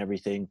picks and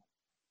everything.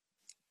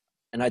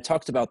 And I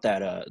talked about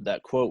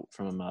that quote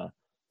from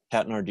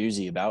Pat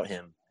Narduzzi about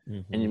him.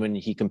 Mm-hmm. And when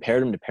he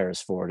compared him to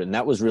Paris Ford, and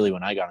that was really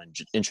when I got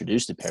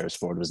introduced to Paris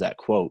Ford, was that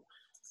quote.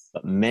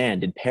 But man,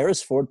 did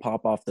Paris Ford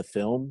pop off the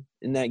film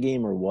in that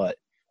game or what?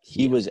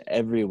 He was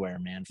everywhere,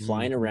 man,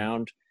 flying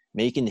around,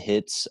 making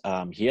hits.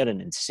 He had an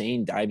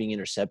insane diving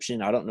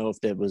interception. I don't know if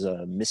there was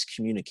a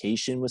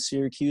miscommunication with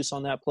Syracuse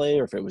on that play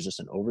or if it was just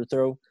an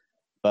overthrow.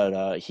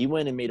 But he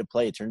went and made a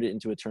play, turned it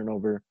into a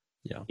turnover,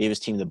 gave his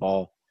team the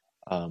ball.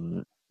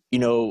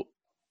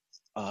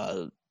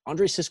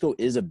 Andre Cisco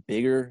is a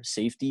bigger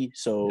safety,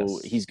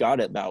 so he's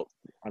got about,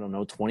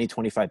 20,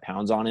 25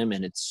 pounds on him,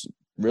 and it's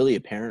really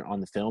apparent on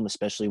the film,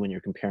 especially when you're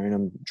comparing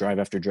him drive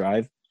after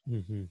drive.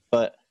 Mm-hmm.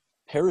 But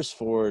Paris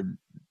Ford,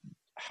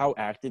 how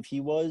active he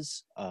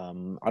was,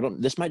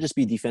 this might just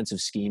be defensive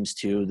schemes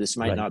too. This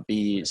might not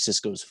be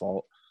Cisco's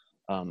fault.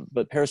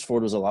 But Paris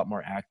Ford was a lot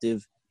more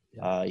active.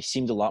 He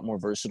seemed a lot more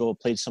versatile,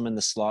 played some in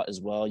the slot as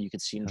well. You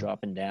could see him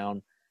dropping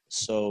down.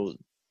 So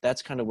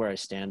that's kind of where I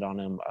stand on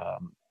him.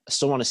 I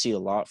still want to see a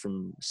lot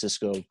from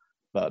Cisco,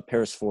 but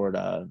Paris Ford,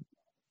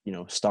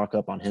 stock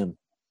up on him.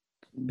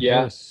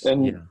 Yeah,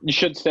 you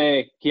should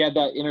say he had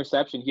that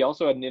interception. He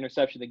also had an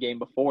interception the game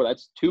before.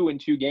 That's 2 in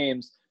 2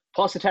 games,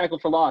 plus a tackle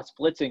for loss,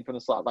 blitzing from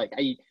the slot.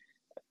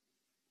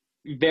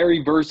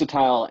 Very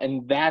versatile,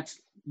 and that's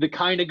the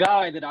kind of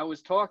guy that I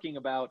was talking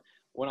about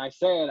when I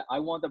said I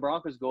want the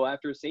Broncos to go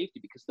after a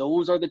safety because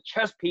those are the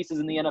chess pieces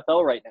in the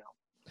NFL right now.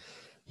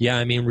 Yeah,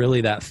 I mean,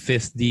 really that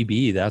 5th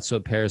DB, that's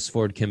what Paris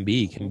Ford can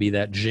be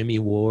that Jimmy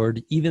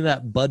Ward, even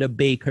that Budda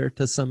Baker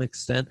to some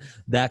extent,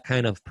 that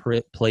kind of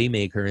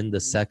playmaker in the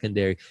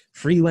secondary.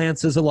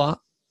 Freelances a lot.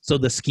 So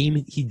the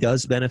scheme, he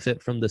does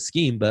benefit from the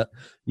scheme. But,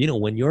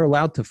 when you're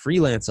allowed to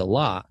freelance a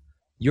lot,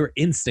 your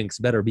instincts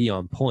better be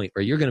on point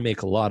or you're going to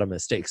make a lot of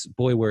mistakes.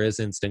 Boy, were his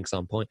instincts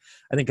on point.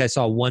 I think I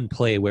saw one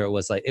play where it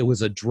was like, it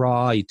was a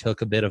draw. He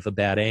took a bit of a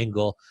bad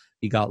angle.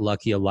 He got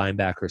lucky. A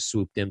linebacker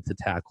swooped in to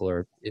tackle,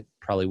 or it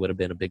probably would have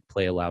been a big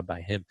play allowed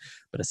by him.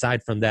 But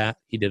aside from that,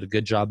 he did a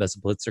good job as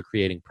a blitzer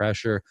creating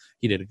pressure.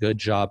 He did a good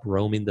job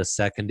roaming the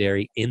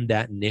secondary in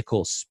that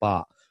nickel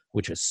spot,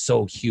 which is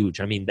so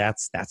huge. I mean,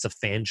 that's a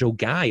Fangio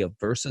guy, a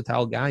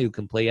versatile guy who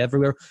can play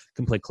everywhere,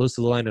 can play close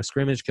to the line of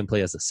scrimmage, can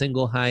play as a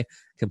single high,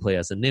 can play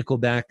as a nickel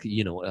back,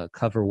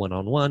 cover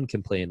one-on-one,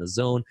 can play in a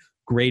zone.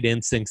 Great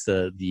instincts.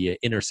 The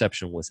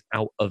interception was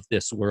out of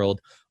this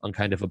world on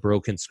kind of a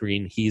broken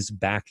screen. He's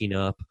backing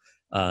up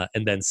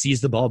and then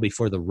sees the ball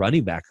before the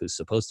running back who's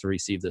supposed to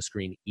receive the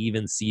screen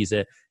even sees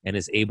it and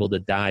is able to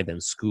dive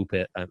and scoop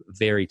it. A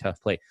very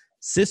tough play.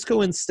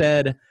 Cisco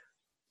instead,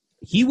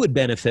 he would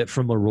benefit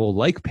from a role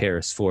like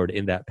Paris Ford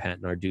in that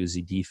Pat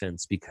Narduzzi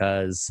defense,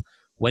 because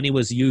when he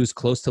was used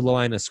close to the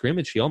line of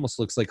scrimmage, he almost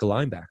looks like a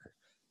linebacker,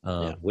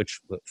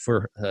 which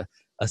for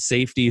a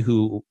safety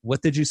who,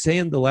 what did you say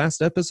in the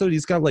last episode?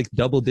 He's got like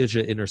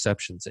double-digit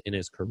interceptions in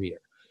his career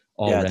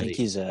already. Yeah, I think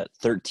he's at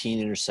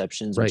 13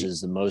 interceptions, right, which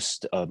is the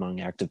most among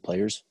active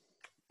players.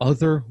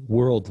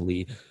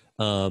 Otherworldly.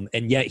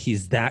 And yet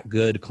he's that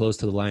good close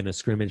to the line of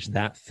scrimmage,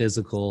 that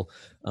physical.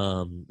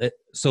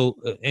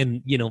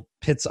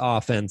 Pitt's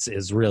offense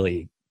is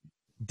really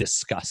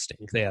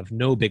disgusting. They have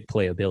no big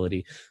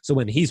playability. So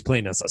when he's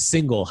playing as a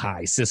single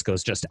high,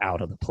 Cisco's just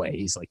out of the play.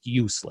 He's like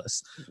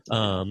useless.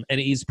 And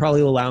he's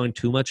probably allowing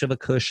too much of a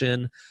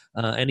cushion.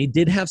 And he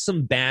did have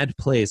some bad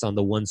plays on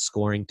the one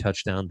scoring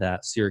touchdown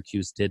that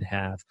Syracuse did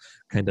have,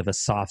 kind of a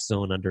soft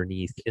zone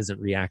underneath, isn't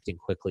reacting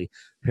quickly.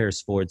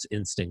 Paris Ford's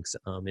instincts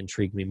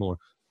intrigue me more.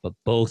 But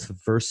both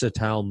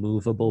versatile,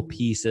 movable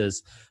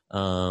pieces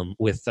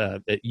with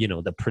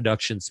the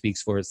production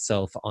speaks for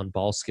itself on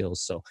ball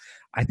skills. So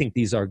I think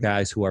these are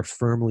guys who are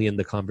firmly in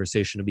the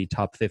conversation to be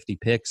top 50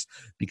 picks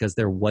because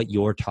they're what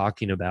you're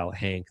talking about,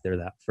 Hank. They're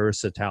that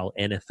versatile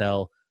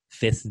NFL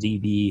fifth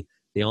DB.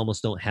 They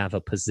almost don't have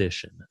a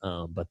position,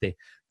 but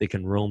they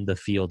can roam the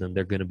field and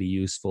they're going to be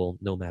useful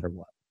no matter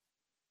what.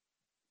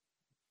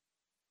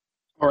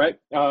 All right.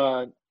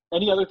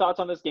 Any other thoughts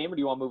on this game, or do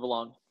you want to move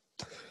along?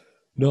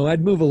 No,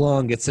 I'd move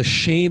along. It's a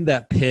shame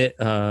that Pitt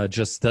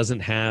just doesn't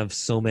have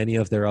so many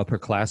of their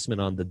upperclassmen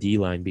on the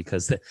D-line,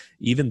 because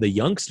even the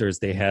youngsters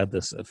they had,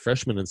 this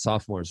freshmen and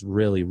sophomores,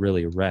 really,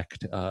 really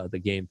wrecked the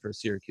game for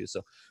Syracuse.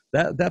 So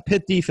that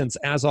Pitt defense,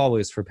 as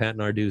always, for Pat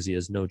Narduzzi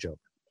is no joke.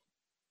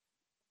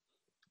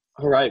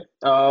 All right.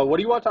 What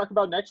do you want to talk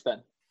about next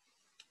then?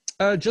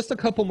 Just a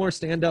couple more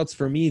standouts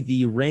for me.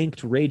 The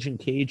ranked Raging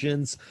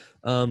Cajuns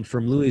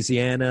from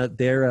Louisiana,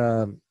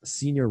 their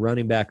senior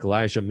running back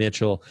Elijah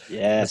Mitchell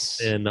has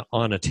been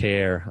on a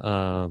tear.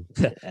 Not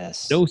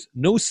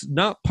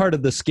part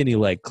of the skinny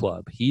leg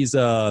club. He's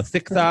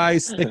thick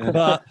thighs, thick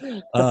butt.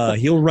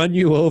 He'll run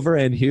you over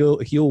and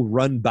he'll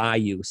run by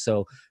you.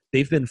 So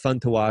they've been fun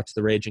to watch,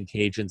 the Raging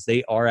Cajuns.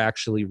 They are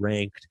actually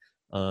ranked,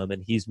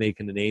 and he's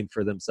making a name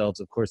for themselves.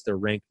 Of course, they're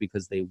ranked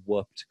because they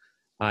whooped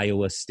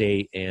Iowa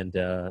State, and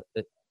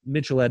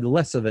Mitchell had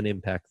less of an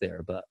impact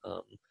there, but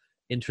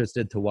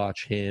interested to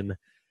watch him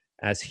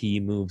as he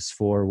moves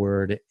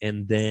forward.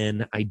 And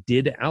then I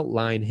did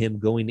outline him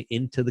going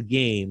into the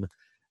game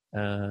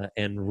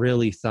and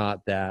really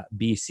thought that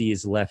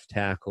BC's left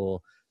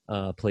tackle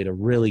played a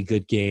really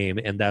good game,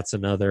 and that's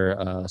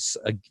another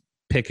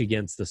pick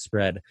against the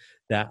spread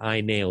that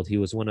I nailed. He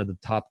was one of the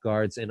top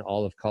guards in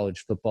all of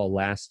college football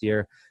last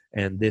year,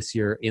 and this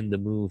year in the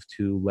move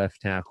to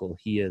left tackle,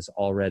 he is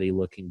already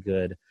looking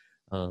good.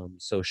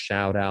 So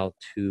shout out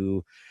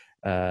to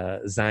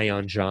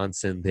Zion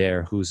Johnson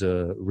there, who's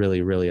a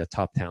really, really a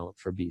top talent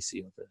for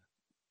BC over there.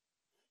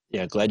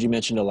 Yeah, glad you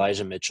mentioned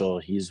Elijah Mitchell.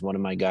 He's one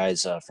of my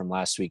guys from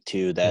last week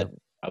too that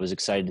I was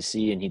excited to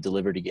see, and he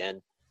delivered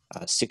again.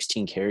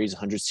 16 carries,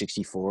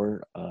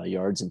 164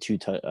 yards, and two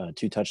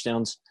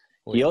touchdowns.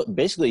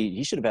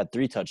 He should have had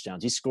 3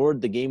 touchdowns. He scored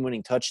the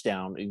game-winning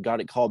touchdown and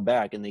got it called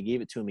back, and they gave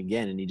it to him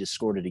again, and he just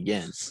scored it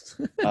again.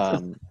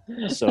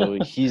 So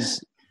he's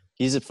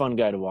a fun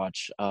guy to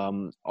watch.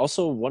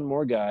 Also, one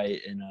more guy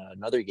in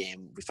another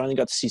game. We finally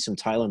got to see some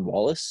Tylan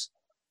Wallace.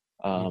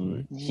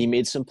 He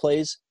made some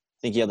plays. I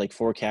think he had like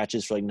 4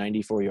 catches for like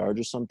 94 yards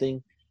or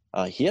something.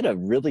 He had a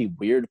really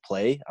weird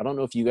play. I don't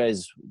know if you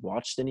guys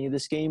watched any of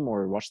this game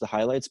or watched the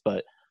highlights,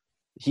 but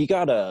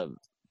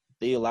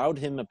they allowed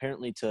him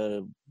apparently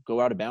to go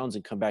out of bounds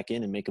and come back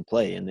in and make a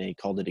play, and they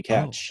called it a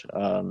catch,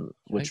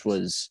 which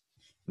was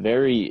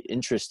very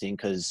interesting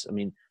because, I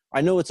mean,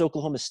 I know it's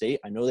Oklahoma State.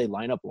 I know they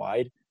line up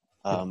wide,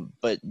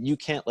 but you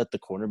can't let the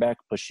cornerback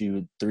push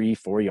you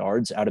 3-4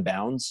 yards out of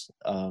bounds.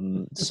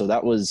 So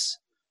that was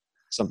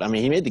something. I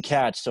mean, he made the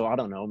catch, so I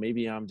don't know.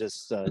 Maybe I'm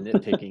just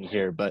nitpicking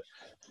here, but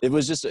it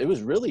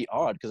was really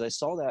odd because I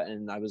saw that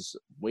and I was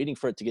waiting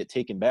for it to get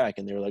taken back,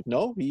 and they were like,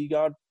 no, he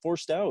got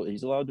forced out.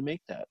 He's allowed to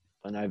make that.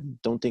 And I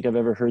don't think I've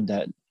ever heard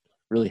that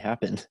really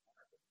happen.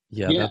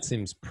 Yeah, that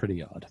seems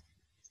pretty odd.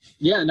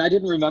 Yeah, and I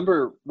didn't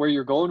remember where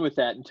you're going with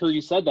that until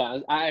you said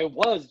that. I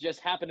was just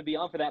happened to be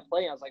on for that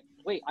play. I was like,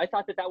 wait, I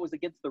thought that was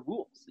against the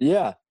rules.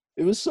 Yeah,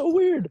 it was so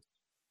weird.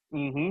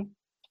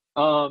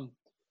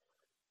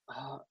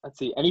 Let's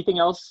see. Anything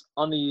else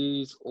on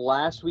these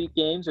last week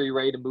games? Or are you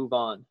ready to move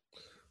on?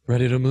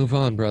 Ready to move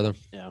on, brother.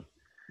 Yeah.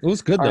 It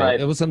was good, though. Right.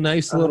 It was a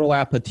nice little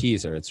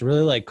appetizer. It's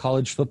really like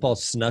college football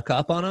snuck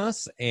up on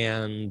us,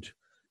 and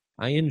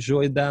I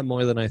enjoyed that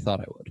more than I thought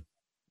I would.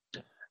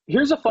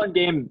 Here's a fun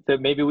game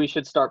that maybe we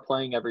should start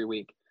playing every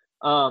week.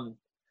 So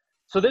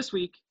this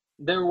week,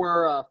 there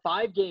were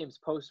 5 games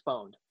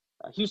postponed.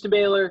 Houston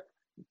Baylor,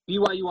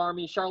 BYU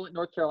Army, Charlotte,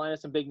 North Carolina,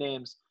 some big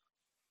names.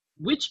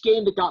 Which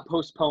game that got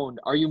postponed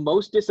are you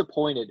most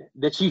disappointed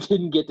that you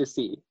didn't get to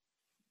see?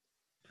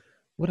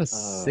 What a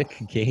sick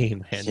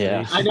game, Henry.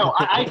 Yeah. I know.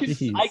 I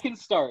can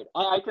start.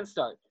 I can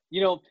start.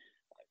 You know,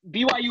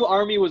 BYU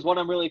Army was one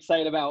I'm really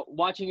excited about.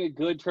 Watching a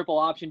good triple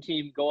option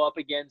team go up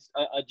against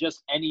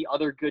just any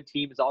other good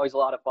team is always a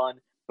lot of fun.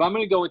 But I'm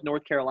going to go with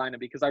North Carolina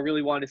because I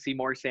really wanted to see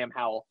more Sam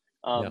Howell.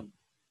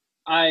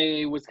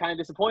 I was kind of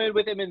disappointed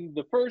with him in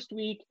the first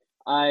week.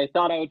 I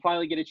thought I would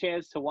finally get a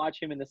chance to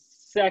watch him in the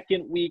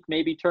second week,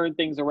 maybe turn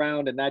things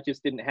around, and that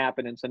just didn't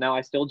happen. And so now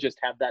I still just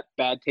have that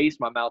bad taste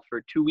in my mouth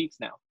for 2 weeks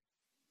now.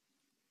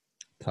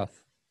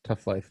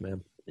 Tough life,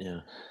 man.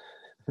 Yeah.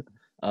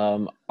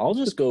 I'll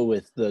just go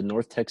with the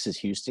North Texas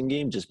Houston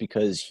game just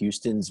because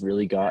Houston's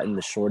really gotten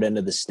the short end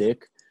of the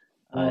stick.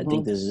 I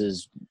think this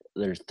is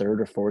their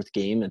 3rd or 4th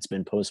game that's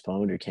been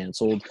postponed or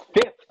canceled.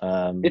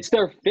 5th. It's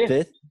their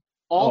 5th.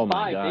 All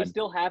 5. God. They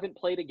still haven't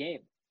played a game.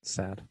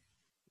 Sad.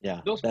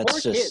 Yeah. Those that's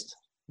poor just kids.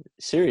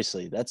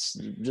 Seriously, that's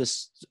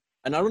just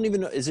 – and I don't even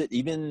know – is it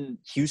even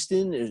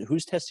Houston?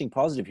 Who's testing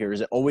positive here?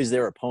 Is it always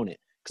their opponent?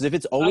 Because if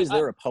it's always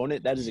their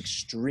opponent, that is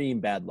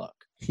extreme bad luck.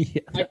 Yeah,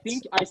 I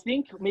think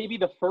maybe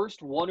the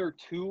first 1 or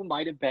 2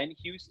 might have been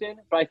Houston,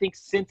 but I think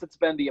since it's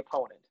been the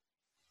opponent.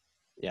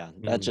 Yeah,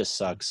 that just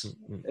sucks.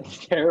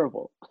 It's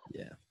terrible.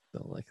 Yeah,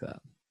 don't like that.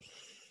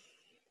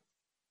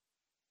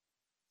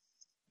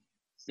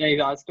 Any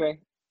thoughts,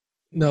 Trey?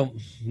 No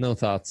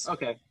thoughts.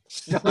 Okay.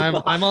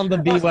 I'm on the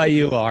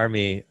BYU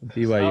Army.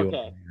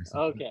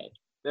 Okay.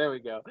 There we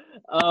go.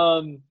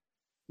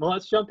 Well,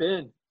 let's jump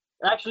in.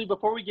 Actually,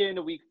 before we get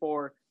into week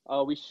 4,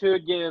 we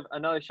should give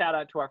another shout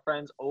out to our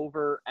friends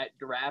over at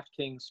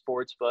DraftKings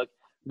Sportsbook.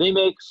 They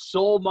make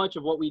so much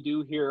of what we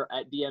do here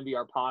at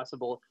DNVR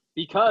possible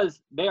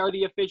because they are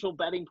the official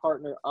betting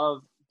partner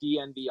of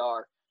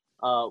DNVR.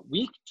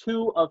 Week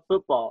 2 of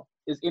football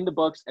is in the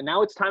books, and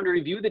now it's time to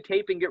review the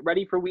tape and get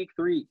ready for week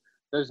 3.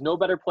 There's no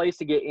better place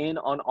to get in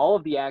on all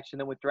of the action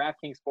than with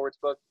DraftKings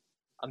Sportsbook,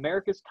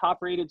 America's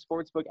top-rated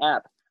sportsbook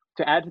app.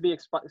 To add to the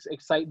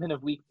excitement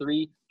of week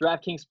 3,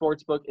 DraftKings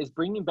Sportsbook is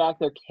bringing back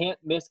their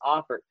can't-miss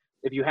offer.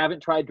 If you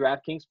haven't tried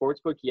DraftKings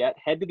Sportsbook yet,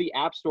 head to the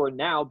App Store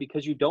now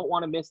because you don't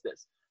want to miss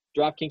this.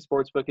 DraftKings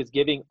Sportsbook is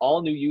giving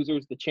all new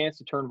users the chance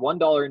to turn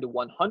 $1 into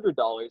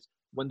 $100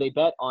 when they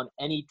bet on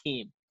any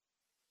team.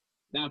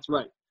 That's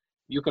right.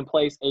 You can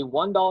place a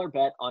 $1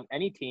 bet on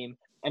any team,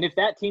 and if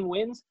that team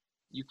wins,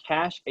 you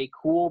cash a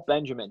cool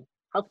Benjamin.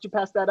 How could you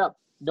pass that up?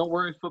 Don't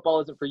worry if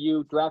football isn't for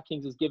you.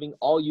 DraftKings is giving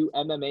all you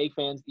MMA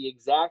fans the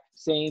exact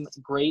same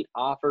great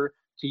offer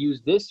to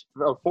use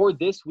for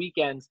this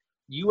weekend's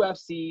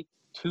UFC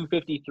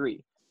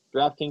 253.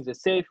 DraftKings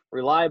is safe,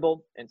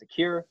 reliable, and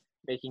secure,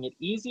 making it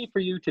easy for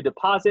you to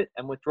deposit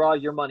and withdraw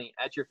your money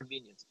at your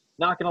convenience.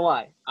 Not going to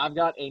lie, I've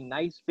got a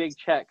nice big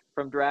check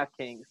from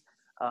DraftKings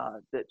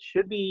that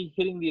should be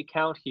hitting the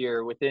account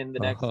here within the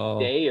next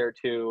day or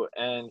 2,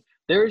 and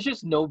there's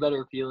just no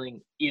better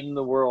feeling in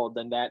the world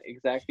than that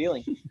exact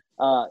feeling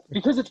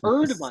because it's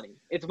earned money.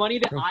 It's money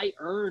that I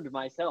earned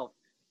myself.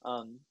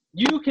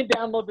 You can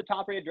download the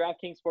top-rated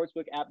DraftKings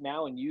Sportsbook app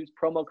now and use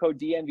promo code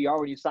DNVR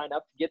when you sign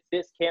up to get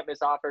this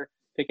can't-miss offer.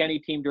 Pick any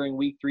team during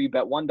week 3,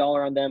 bet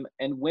 $1 on them,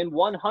 and win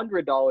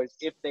 $100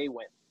 if they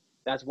win.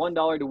 That's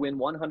 $1 to win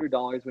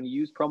 $100 when you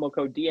use promo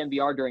code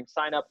DNVR during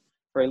sign-up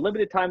for a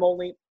limited time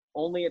only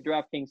at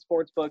DraftKings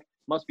Sportsbook.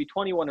 Must be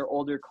 21 or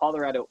older,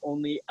 Colorado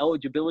only.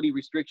 Eligibility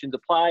restrictions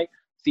apply.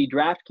 See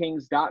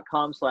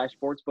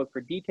DraftKings.com/sportsbook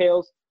for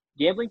details.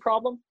 Gambling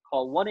problem?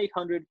 Call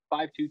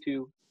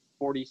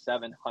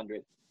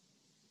 1-800-522-4700.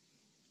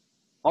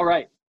 All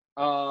right.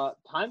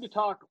 Time to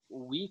talk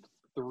week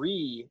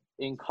 3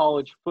 in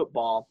college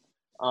football.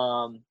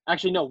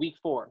 Actually, no, week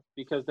 4,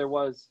 because there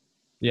was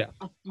 – yeah.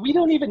 We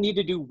don't even need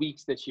to do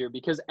weeks this year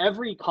because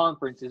every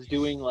conference is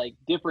doing, like,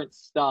 different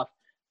stuff.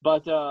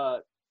 But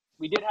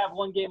we did have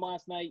one game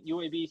last night,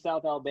 UAB,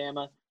 South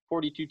Alabama,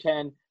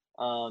 42-10.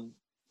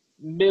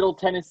 Middle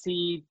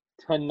Tennessee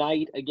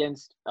tonight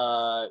against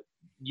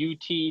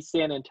UT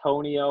San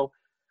Antonio.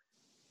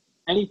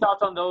 Any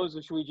thoughts on those,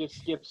 or should we just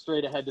skip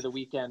straight ahead to the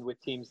weekend with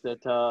teams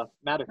that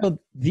matter? Well,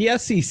 the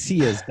SEC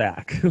is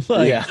back.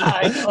 Yeah.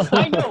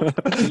 I know.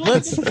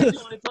 It's like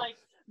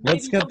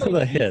let's get to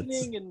the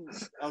hits.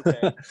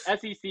 Okay,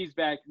 SEC's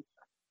back.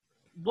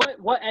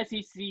 What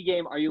SEC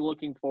game are you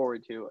looking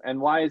forward to, and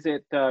why is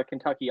it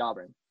Kentucky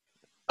Auburn?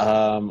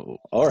 All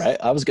right.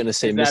 I was going to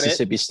say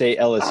Mississippi State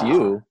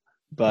LSU.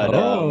 But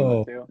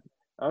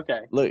okay.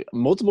 Look,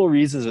 multiple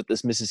reasons with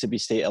this Mississippi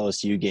State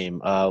LSU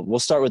game. We'll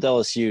start with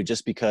LSU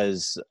just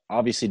because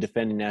obviously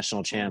defending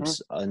national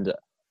champs and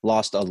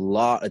lost a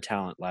lot of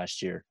talent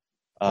last year,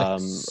 or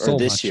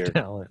this year.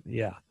 Talent,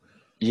 yeah.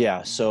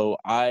 Yeah, so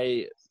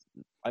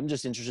I'm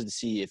just interested to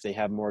see if they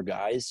have more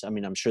guys. I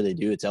mean, I'm sure they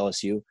do. It's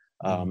LSU.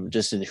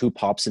 Just in who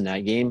pops in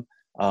that game.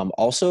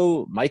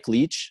 Also, Mike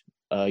Leach,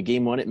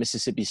 game 1 at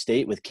Mississippi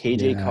State with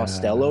KJ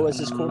Costello as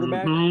his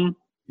quarterback.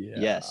 Yeah.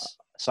 Yes.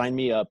 Sign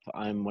me up.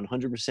 I'm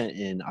 100%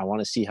 in. I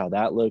want to see how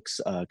that looks.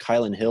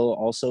 Kylan Hill,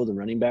 also the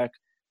running back.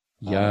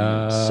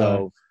 Yeah.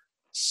 So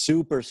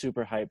super,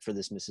 super hyped for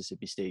this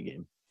Mississippi State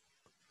game.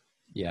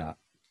 Yeah.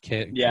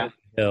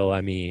 Hill,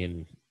 I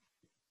mean,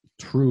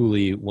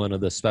 truly one of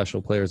the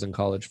special players in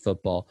college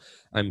football.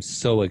 I'm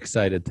so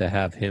excited to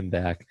have him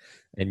back.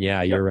 And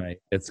yeah, you're right.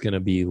 It's going to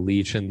be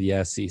Leach in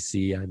the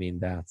SEC. I mean,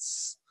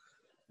 that's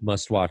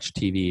must-watch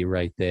TV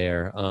right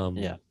there.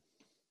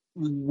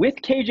 With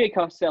KJ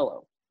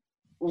Costello,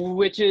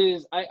 which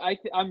is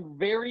I'm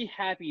very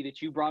happy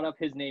that you brought up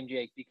his name,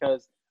 Jake,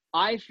 because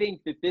I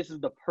think that this is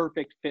the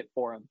perfect fit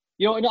for him.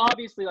 You know, and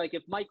obviously, like,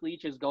 if Mike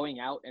Leach is going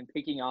out and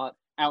picking out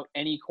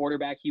any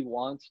quarterback he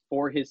wants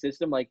for his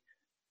system, like,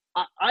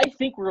 I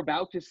think we're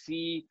about to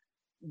see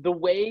the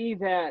way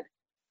that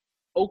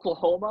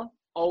Oklahoma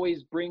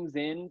always brings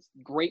in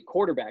great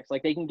quarterbacks.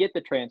 Like, they can get the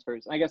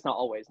transfers. I guess not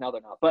always. Now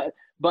they're not.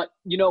 But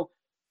you know,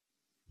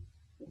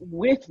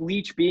 with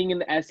Leach being in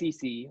the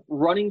SEC,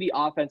 running the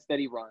offense that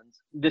he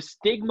runs, the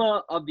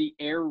stigma of the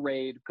air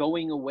raid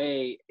going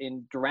away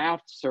in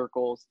draft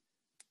circles,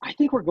 I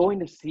think we're going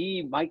to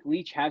see Mike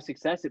Leach have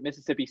success at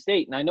Mississippi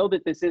State. And I know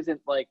that this isn't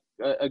like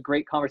a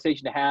great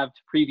conversation to have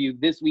to preview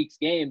this week's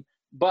game,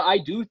 but I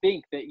do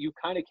think that you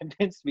kind of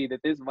convinced me that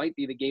this might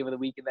be the game of the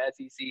week in the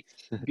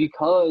SEC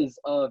because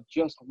of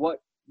just what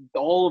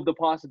all of the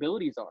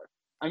possibilities are.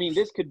 I mean,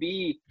 this could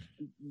be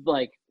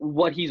like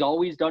what he's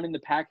always done in the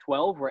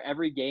Pac-12, where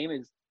every game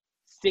is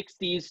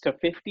 60s to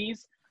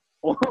 50s,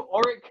 or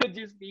it could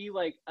just be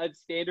like a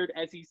standard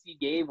SEC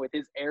game with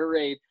his air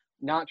raid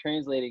not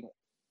translating.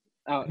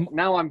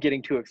 Now I'm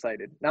getting too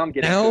excited.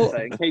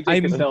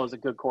 KJ Costello is a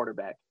good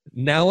quarterback.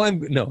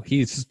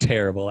 He's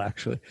terrible,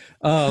 actually.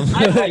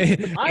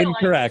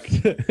 Incorrect.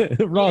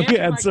 Wrong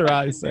answer,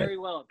 I said. Very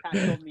well at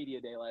Pac-12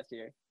 Media Day last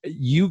year.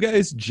 You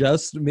guys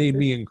just made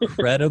me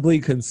incredibly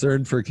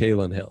concerned for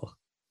Kalen Hill.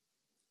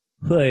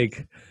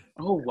 Like,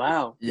 oh,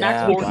 wow.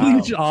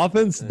 Each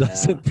offense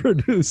doesn't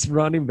produce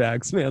running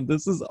backs, man.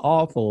 This is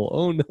awful.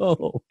 Oh,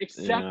 no.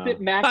 Except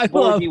that Max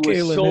Borghi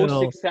was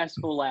so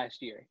successful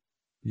last year.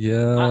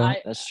 Yeah,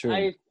 that's true.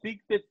 I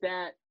think that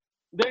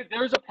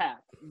there's a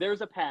path.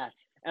 There's a path.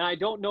 And I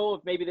don't know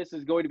if maybe this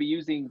is going to be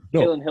using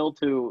Kalen Hill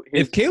to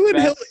his If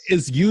Kalen Hill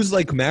is used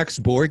like Max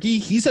Borghi,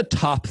 he's a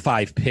top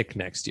 5 pick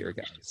next year,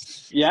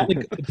 guys. Yeah.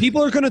 Like,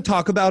 people are going to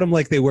talk about him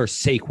like they were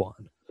Saquon.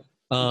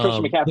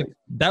 Christian McCaffrey.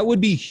 That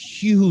would be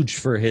huge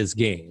for his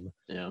game.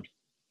 Yeah.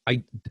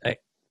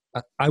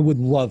 I would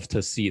love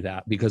to see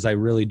that because I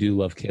really do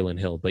love Kalen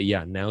Hill. But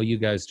yeah, now you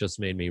guys just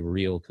made me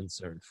real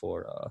concerned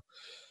for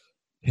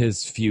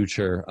his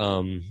future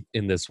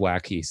in this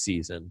wacky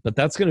season. But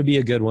that's going to be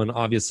a good one.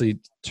 Obviously,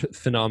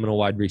 phenomenal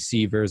wide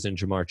receivers in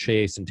Jamar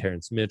Chase and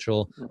Terrence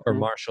Mitchell, or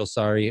Marshall,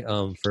 for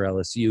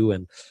LSU.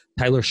 And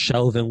Tyler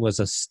Shelvin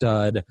was a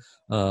stud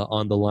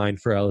on the line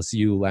for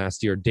LSU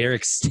last year.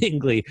 Derek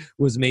Stingley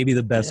was maybe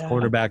the best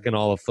cornerback in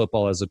all of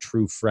football as a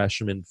true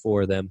freshman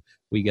for them.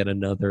 We get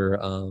another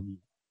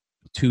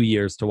 2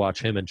 years to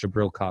watch him, and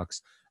Jabril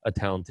Cox, a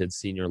talented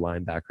senior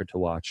linebacker to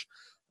watch.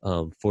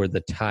 For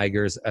the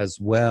Tigers as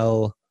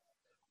well.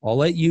 I'll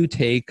let you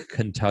take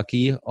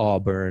Kentucky,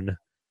 Auburn,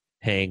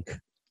 Hank.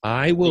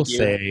 I will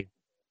say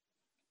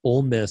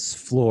Ole Miss,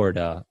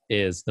 Florida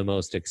is the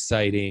most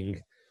exciting.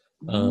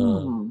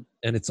 And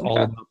it's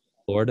all about the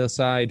Florida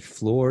side.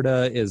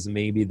 Florida is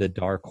maybe the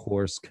dark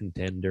horse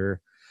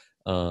contender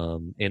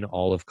in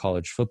all of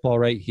college football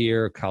right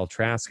here. Kyle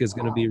Trask is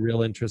going to be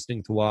real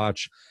interesting to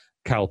watch.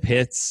 Kyle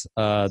Pitts,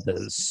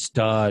 the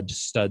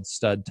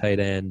stud tight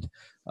end.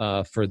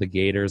 For the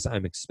Gators,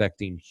 I'm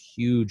expecting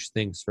huge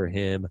things for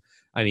him.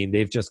 I mean,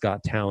 they've just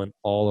got talent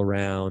all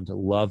around.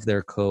 Love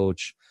their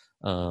coach.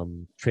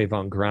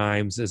 Trayvon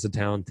Grimes is a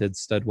talented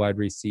stud wide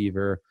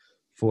receiver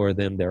for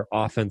them. Their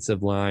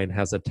offensive line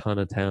has a ton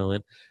of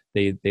talent.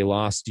 They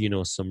lost,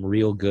 some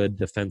real good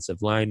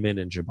defensive linemen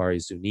in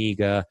Jabari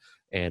Zuniga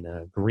and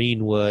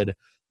Greenwood,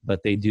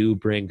 but they do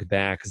bring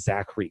back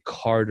Zachary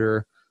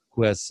Carter,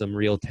 who has some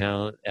real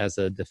talent as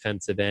a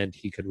defensive end.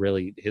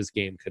 His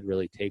game could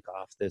really take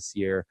off this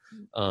year.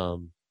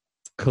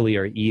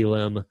 Khalil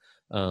Elam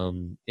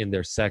in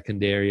their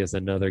secondary is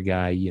another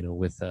guy,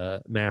 with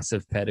a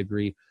massive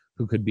pedigree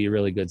who could be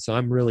really good. So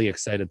I'm really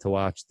excited to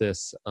watch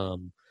this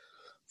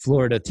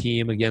Florida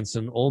team against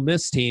an Ole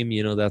Miss team.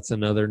 That's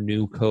another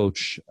new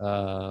coach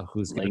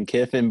who's Lane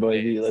Kiffin,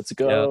 baby. Let's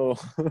go.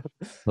 Yep.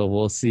 So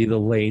we'll see the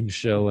Lane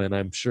show, and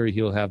I'm sure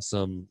he'll have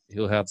some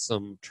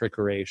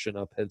trickeration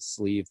up his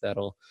sleeve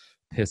that'll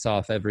piss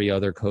off every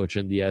other coach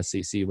in the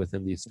SEC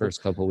within these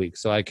first couple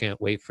weeks. So I can't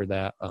wait for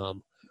that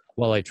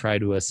while I try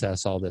to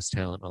assess all this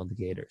talent on the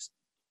Gators.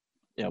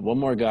 Yeah, one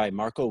more guy,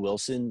 Marco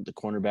Wilson, the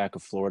cornerback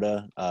of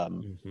Florida,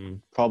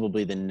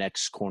 probably the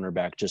next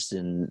cornerback just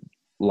in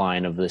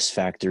line of this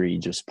factory,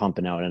 just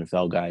pumping out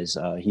NFL guys.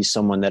 He's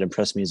someone that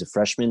impressed me as a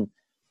freshman.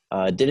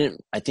 I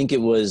think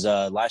it was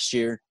last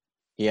year,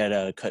 he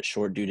had cut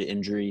short due to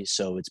injury.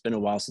 So it's been a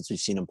while since we've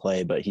seen him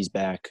play, but he's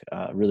back.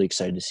 Really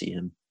excited to see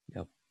him.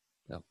 Yep.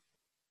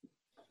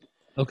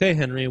 Okay,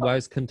 Henry, why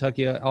is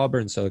Kentucky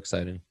Auburn so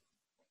exciting?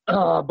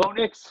 Bo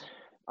Nix.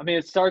 I mean,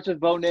 it starts with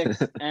Bo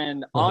Nix,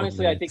 and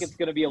honestly, I think it's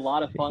going to be a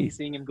lot of fun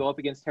seeing him go up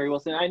against Terry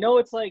Wilson. I know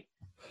it's like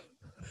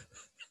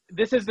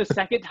this is the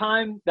second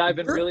time that I've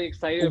been really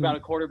excited about a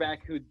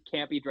quarterback who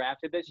can't be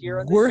drafted this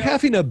year. We're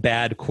having a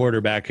bad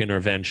quarterback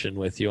intervention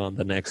with you on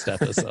the next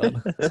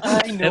episode.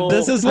 I know. And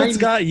this is what's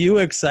got you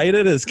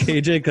excited is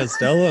KJ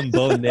Costello and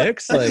Bo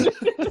Nix. Like,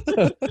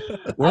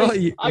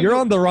 you're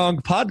on the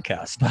wrong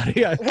podcast,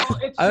 buddy. I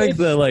think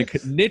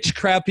the niche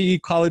crappy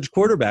college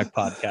quarterback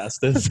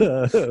podcast is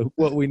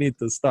what we need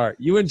to start.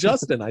 You and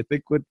Justin, I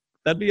think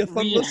that'd be a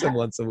fun listen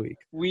once a week.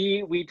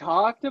 We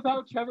talked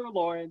about Trevor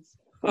Lawrence.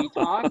 We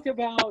talked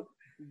about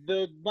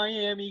the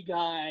Miami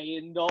guy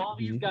and all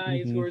these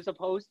guys who are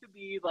supposed to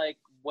be like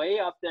way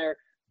up there.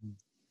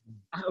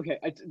 Okay,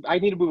 I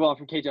need to move on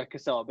from KJ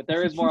Costello, but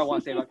there is more I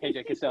want to say about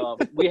KJ Costello.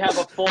 We have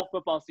a full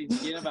football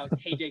season about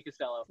KJ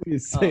Costello.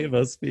 Please save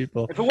us,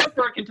 people. If it weren't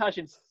for a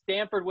concussion,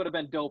 Stanford would have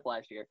been dope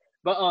last year.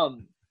 But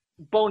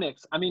Bo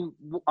Nix, I mean,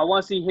 I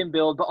want to see him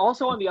build. But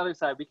also on the other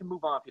side, we can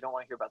move on if you don't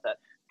want to hear about that.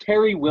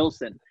 Terry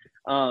Wilson,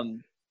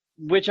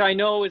 which I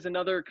know is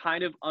another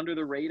kind of under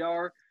the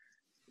radar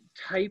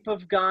type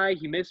of guy.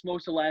 He missed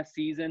most of last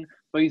season,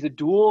 but he's a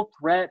dual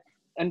threat.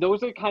 And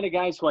those are the kind of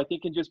guys who I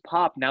think can just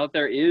pop now that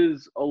there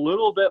is a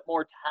little bit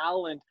more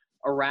talent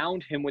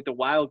around him with the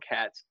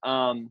Wildcats.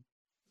 I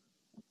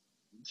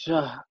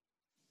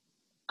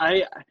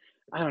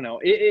don't know.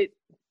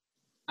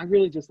 I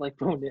really just like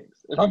Bo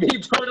Nix. If I'm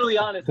being totally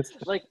honest.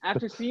 Like,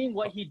 after seeing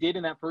what he did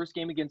in that first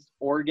game against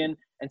Oregon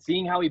and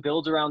seeing how he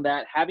builds around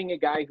that, having a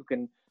guy who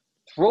can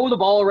throw the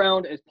ball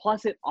around,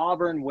 plus at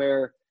Auburn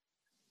where,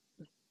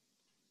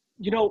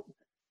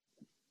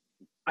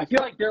 I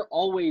feel like they're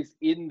always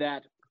in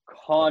that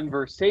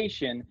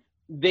conversation.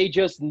 They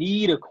just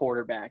need a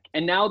quarterback.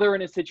 And now they're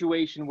in a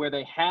situation where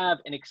they have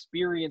an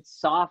experienced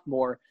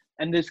sophomore,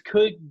 and this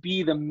could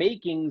be the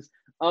makings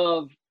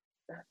of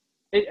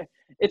it.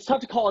 It's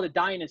tough to call it a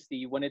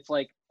dynasty when it's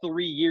like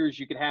 3 years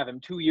you could have him,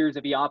 2 years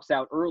if he opts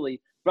out early.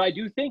 But I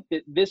do think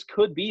that this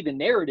could be the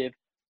narrative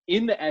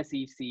in the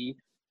SEC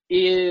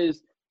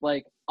is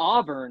like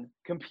Auburn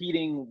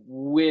competing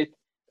with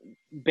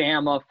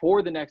Bama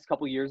for the next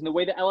couple of years in the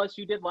way that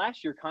LSU did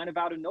last year, kind of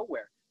out of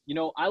nowhere.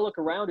 I look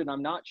around and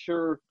I'm not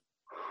sure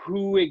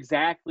who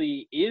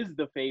exactly is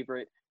the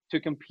favorite to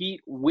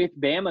compete with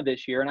Bama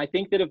this year. And I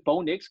think that if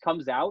Bo Nix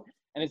comes out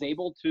and is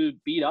able to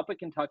beat up a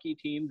Kentucky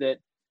team that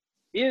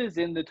is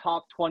in the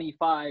top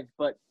 25,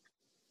 but,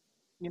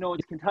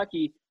 it's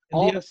Kentucky,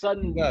 all of a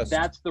sudden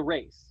that's the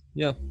race.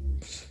 Yeah.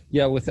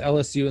 Yeah, with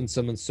LSU and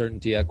some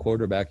uncertainty at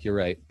quarterback, you're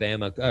right.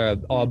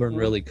 Auburn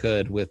really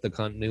could with the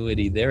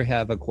continuity. They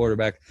have a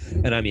quarterback.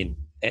 And, I mean,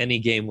 any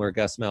game where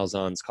Gus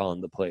Malzahn's calling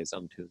the plays,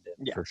 I'm tuned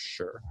in for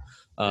sure.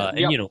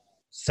 And,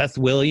 Seth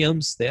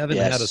Williams, they haven't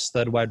had a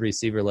stud wide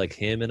receiver like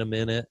him in a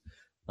minute.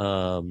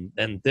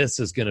 And this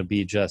is going to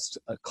be just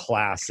a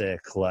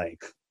classic,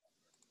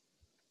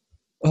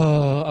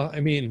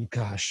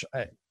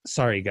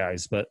 sorry,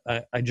 guys, but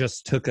I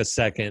just took a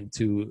second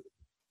to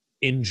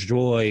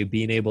enjoy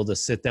being able to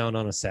sit down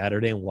on a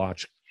Saturday and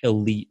watch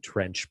elite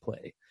trench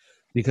play,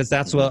 because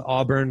that's what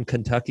Auburn,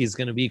 Kentucky is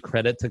going to be.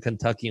 Credit to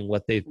Kentucky and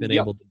what they've been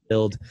able to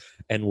build,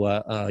 and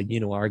what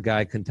our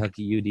guy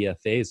Kentucky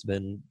UDFA has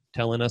been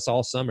telling us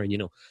all summer.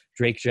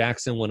 Drake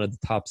Jackson, one of the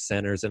top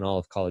centers in all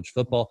of college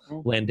football.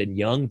 Landon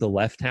Young, the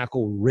left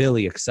tackle,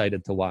 really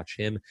excited to watch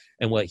him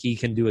and what he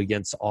can do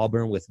against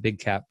Auburn with Big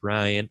Cat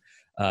Bryant,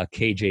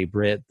 KJ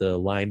Britt, the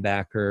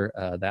linebacker.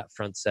 That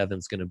front seven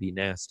is going to be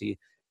nasty,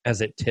 as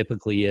it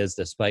typically is,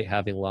 despite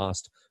having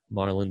lost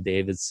Marlon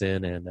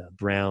Davidson and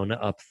Brown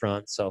up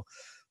front. So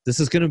this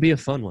is going to be a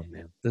fun one,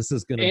 man. This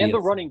is going to be the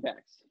running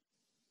backs.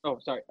 Oh,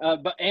 sorry.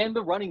 And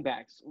the running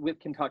backs with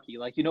Kentucky.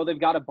 They've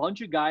got a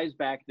bunch of guys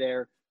back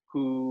there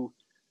who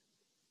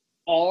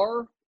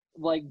are,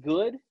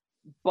 good,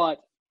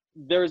 but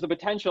there's a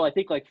potential, I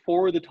think,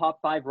 4 of the top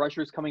 5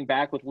 rushers coming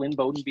back, with Lynn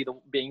Bowden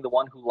being the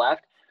one who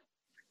left.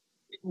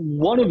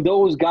 One of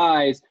those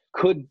guys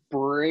could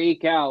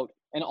break out,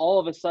 and all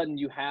of a sudden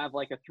you have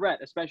a threat,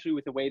 especially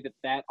with the way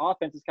that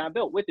offense is kind of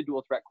built with the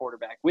dual threat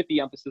quarterback, with the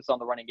emphasis on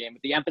the running game,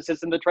 with the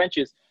emphasis in the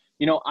trenches.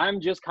 I'm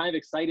just kind of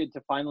excited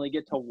to finally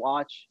get to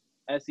watch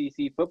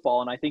SEC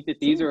football. And I think that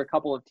these are a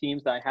couple of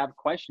teams that I have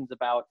questions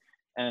about.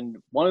 And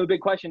one of the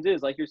big questions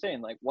is, like you're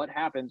saying, what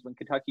happens when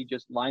Kentucky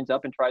just lines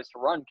up and tries to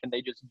run? Can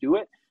they just do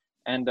it?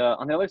 And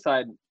on the other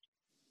side,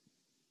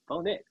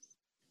 Bo Nix.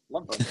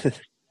 Love Bo Nix.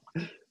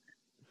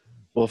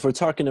 Well, if we're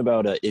talking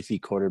about iffy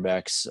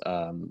quarterbacks,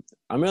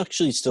 I'm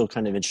actually still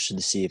kind of interested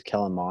to see if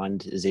Kellen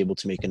Mond is able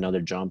to make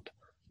another jump.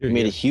 He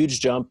made a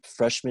huge jump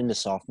freshman to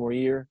sophomore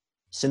year.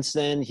 Since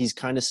then, he's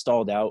kind of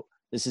stalled out.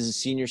 This is a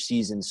senior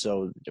season,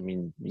 so, I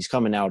mean, he's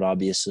coming out,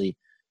 obviously.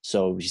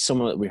 So he's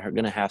someone that we're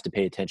going to have to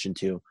pay attention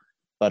to.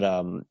 But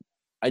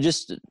I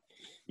just,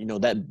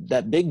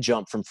 that big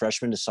jump from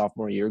freshman to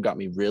sophomore year got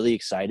me really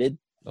excited.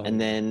 And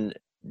then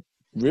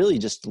really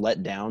just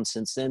let down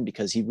since then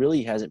because he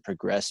really hasn't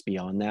progressed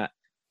beyond that.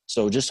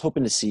 So just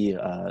hoping to see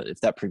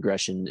if that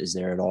progression is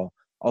there at all.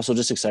 Also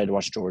just excited to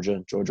watch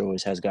Georgia. Georgia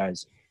always has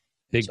guys.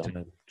 Big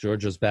time.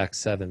 Georgia's back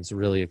seven's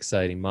really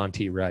exciting.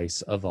 Monty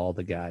Rice, of all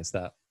the guys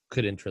that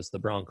could interest the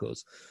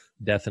Broncos,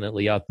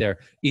 definitely up there.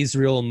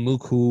 Israel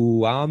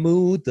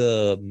Mukuamu,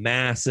 the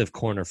massive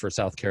corner for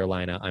South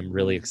Carolina, I'm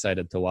really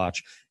excited to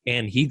watch.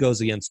 And he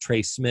goes against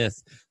Trey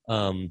Smith,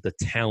 the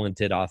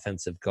talented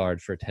offensive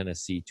guard for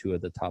Tennessee, two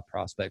of the top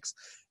prospects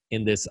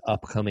in this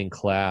upcoming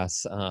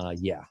class.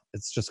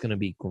 It's just going to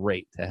be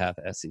great to have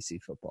SEC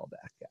football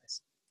back,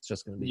 guys. It's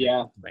just going to be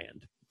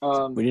grand.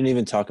 We didn't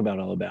even talk about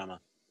Alabama.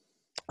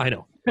 I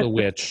know,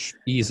 which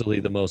easily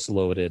the most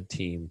loaded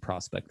team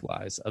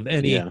prospect-wise of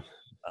any. Yeah.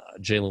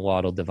 Jalen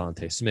Waddle,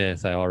 Devontae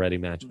Smith. I already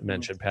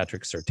mentioned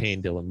Patrick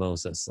Surtain, Dylan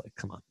Moses. Like,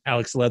 come on.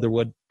 Alex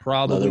Leatherwood,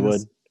 probably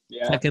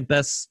second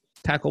best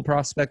tackle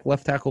prospect,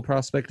 left tackle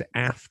prospect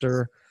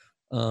after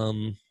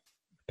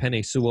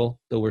Penei Sewell,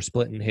 though we're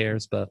splitting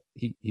hairs, but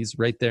he's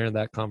right there in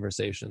that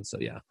conversation. So,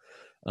 yeah.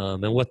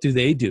 And what do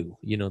they do?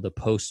 The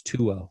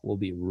post-Tua will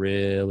be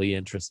really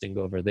interesting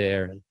over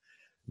there. And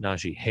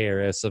Najee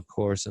Harris, of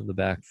course, in the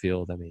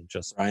backfield. I mean,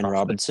 just Ryan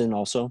Robinson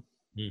also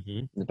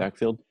in the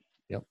backfield.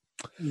 Yep.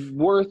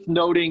 Worth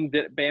noting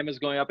that Bama's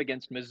going up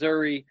against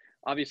Missouri.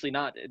 Obviously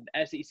not an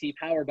SEC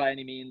power by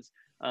any means,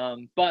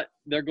 but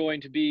they're going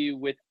to be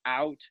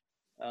without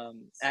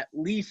at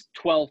least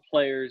 12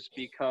 players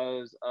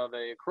because of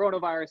a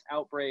coronavirus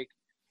outbreak.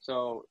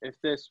 So if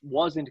this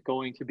wasn't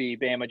going to be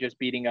Bama just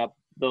beating up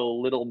the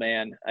little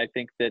man, I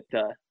think that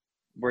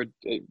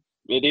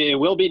it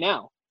will be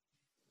now.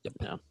 Yep.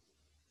 Yeah.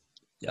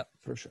 Yeah,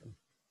 for sure.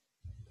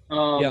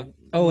 And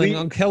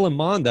on Kellen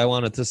Mond, I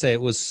wanted to say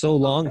it was so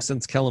long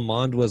since Kellen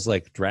Mond was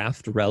like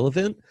draft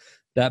relevant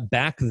that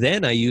back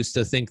then I used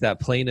to think that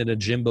playing in a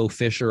Jimbo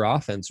Fisher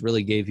offense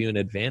really gave you an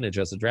advantage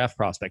as a draft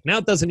prospect. Now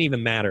it doesn't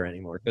even matter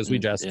anymore because we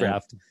just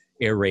draft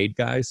air raid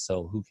guys,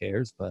 so who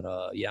cares? But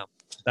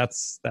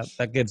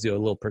that gives you a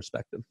little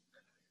perspective.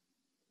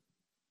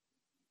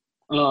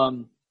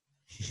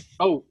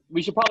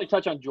 We should probably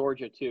touch on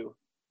Georgia too.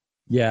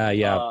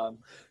 Yeah.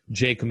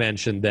 Jake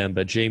mentioned them,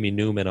 but Jamie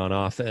Newman on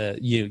offense.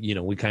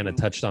 We kind of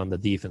touched on the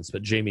defense,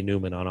 but Jamie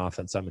Newman on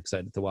offense, I'm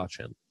excited to watch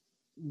him.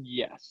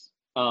 Yes.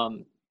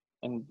 And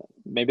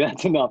maybe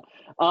that's enough.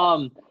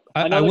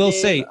 I will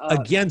say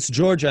against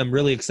Georgia, I'm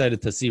really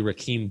excited to see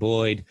Rakeem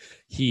Boyd.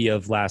 He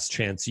of Last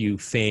Chance U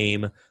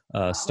fame,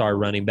 star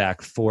running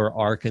back for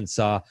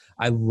Arkansas.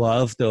 I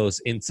love those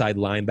inside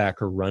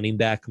linebacker running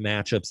back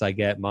matchups I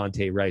get.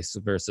 Monte Rice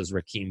versus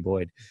Rakeem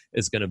Boyd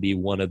is going to be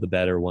one of the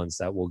better ones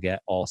that we'll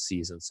get all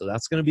season. So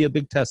that's going to be a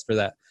big test for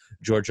that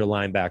Georgia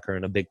linebacker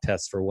and a big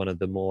test for one of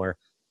the more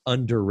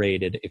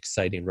underrated,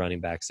 exciting running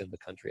backs in the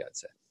country, I'd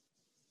say.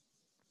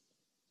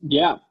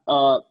 Yeah.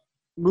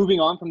 Moving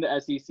on from the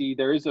SEC,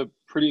 there is a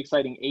pretty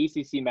exciting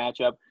ACC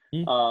matchup.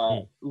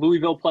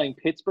 Louisville playing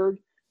Pittsburgh.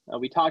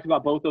 We talked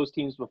about both those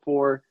teams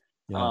before.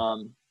 Yeah.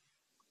 I'm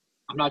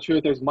not sure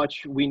if there's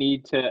much we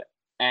need to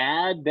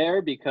add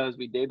there because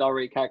we did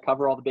already kind of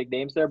cover all the big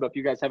names there. But if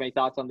you guys have any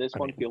thoughts on this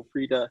one, feel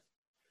free to.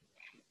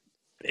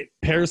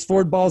 Paris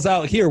Ford balls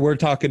out here. We're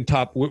talking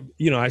top.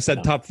 I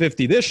said top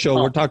 50 this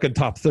show. We're talking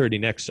top 30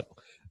 next show.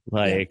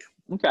 Okay.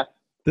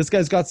 This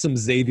guy's got some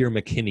Xavier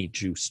McKinney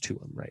juice to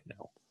him right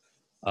now.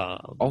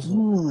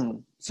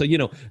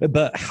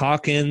 But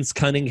Hawkins,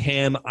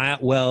 Cunningham,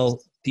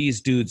 Atwell,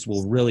 these dudes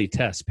will really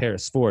test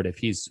Paris Ford if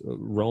he's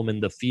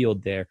roaming the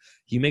field there.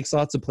 He makes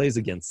lots of plays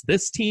against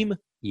this team.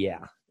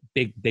 Yeah,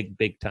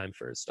 big time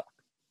for his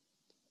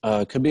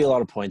stock. Could be a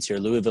lot of points here.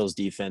 Louisville's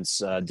defense,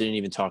 didn't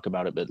even talk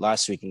about it, but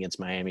last week against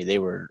Miami, they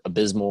were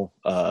abysmal.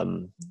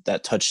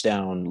 That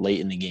touchdown late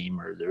in the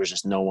game, or there was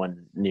just no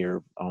one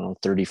near,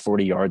 30,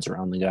 40 yards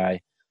around the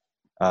guy.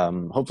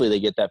 Hopefully they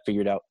get that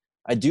figured out.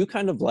 I do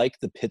kind of like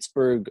the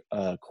Pittsburgh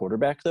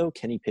quarterback, though,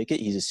 Kenny Pickett.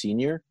 He's a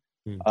senior.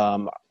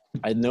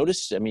 I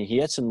noticed, he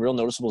had some real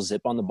noticeable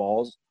zip on the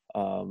balls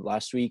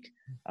last week.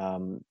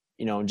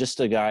 Just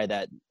a guy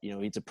that,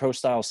 it's a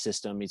pro-style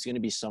system. He's going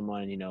to be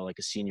someone, like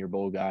a Senior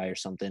Bowl guy or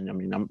something.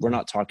 We're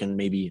not talking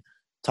maybe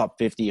top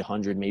 50,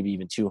 100, maybe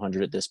even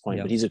 200 at this point,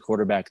 but he's a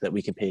quarterback that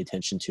we can pay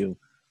attention to.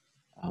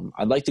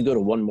 I'd like to go to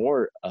one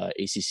more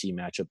ACC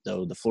matchup,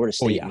 though, the Florida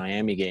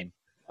State-Miami game.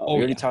 We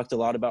already talked a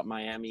lot about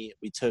Miami.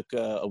 We took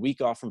a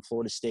week off from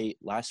Florida State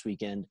last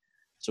weekend,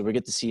 so we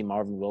get to see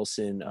Marvin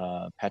Wilson, it's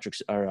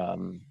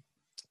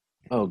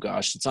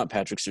not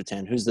Patrick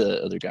Surtain. Who's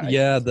the other guy?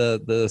 Yeah,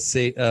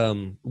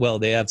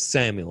 they have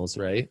Samuels,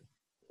 right?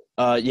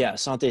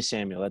 Asante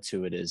Samuel. That's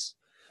who it is.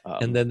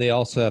 And then they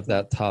also have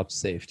that top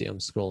safety. I'm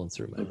scrolling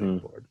through my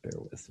big board.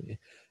 Bear with me.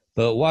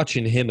 But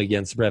watching him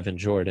against Brevin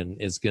Jordan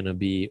is going to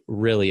be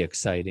really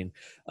exciting.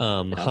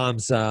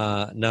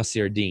 Hamza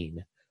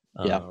Nasir-Dean.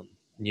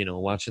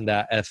 Watching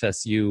that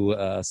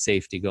FSU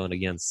safety going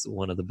against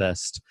one of the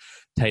best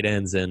tight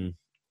ends in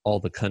all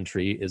the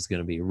country is going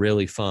to be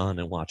really fun.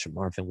 And watching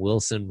Marvin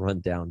Wilson run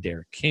down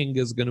Derek King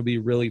is going to be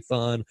really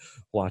fun.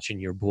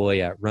 Watching your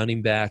boy at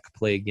running back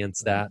play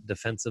against that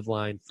defensive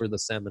line for the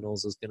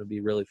Seminoles is going to be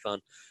really fun.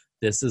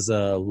 This is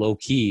a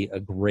low-key, a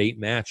great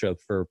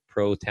matchup for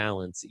pro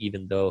talents,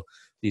 even though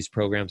these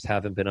programs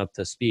haven't been up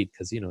to speed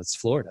because, it's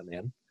Florida,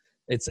 man.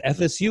 It's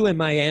FSU and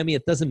Miami.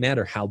 It doesn't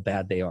matter how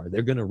bad they are.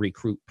 They're going to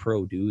recruit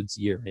pro dudes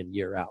year in,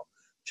 year out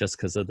just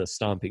because of the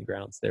stomping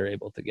grounds they're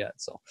able to get.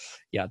 So,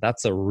 yeah,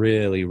 that's a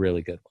really,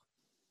 really good one.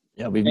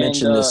 Yeah, we've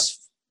mentioned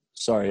this.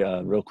 Sorry,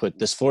 real quick.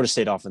 This Florida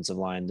State offensive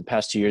line the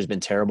past 2 years has been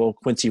terrible.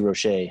 Quincy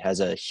Roche has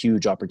a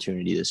huge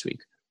opportunity this week.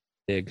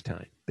 Big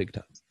time.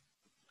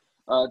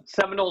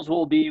 Seminoles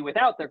will be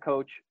without their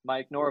coach,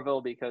 Mike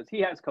Norville, because he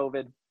has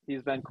COVID.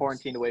 He's been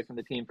quarantined away from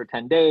the team for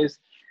 10 days.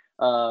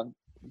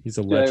 He's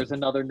a legend. There's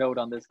another note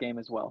on this game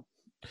as well.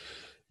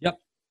 Yep.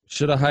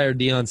 Should have hired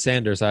Deion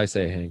Sanders, I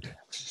say, Hank.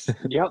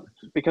 Yep,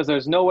 because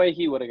there's no way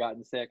he would have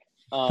gotten sick.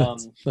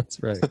 That's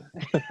right.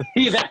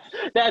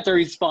 That's a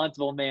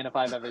responsible man if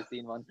I've ever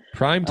seen one.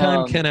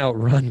 Primetime can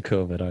outrun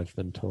COVID, I've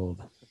been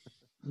told.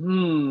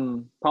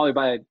 Probably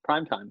by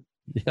primetime.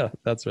 Yeah,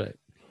 that's right.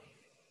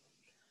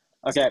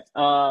 Okay.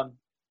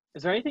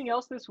 Is there anything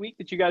else this week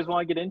that you guys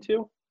want to get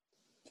into?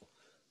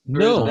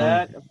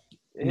 No.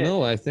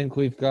 No, I think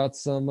we've got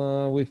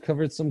some. We've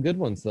covered some good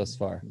ones thus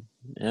far.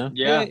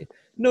 Yeah.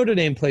 Notre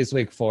Dame plays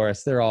Wake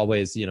Forest. They're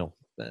always,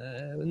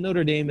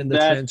 Notre Dame in the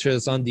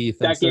trenches on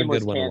defense. That game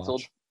was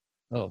canceled.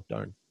 Oh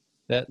darn!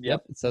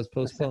 Yep, it says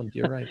postponed.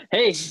 You're right.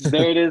 Hey,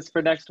 there it is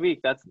for next week.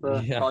 That's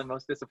the probably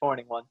most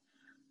disappointing one.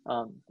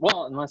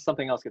 Well, unless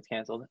something else gets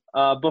canceled.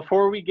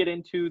 Before we get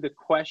into the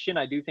question,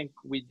 I do think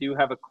we do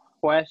have a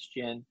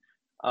question.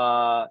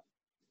 I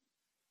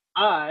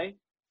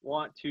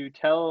want to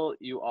tell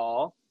you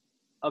all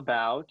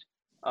about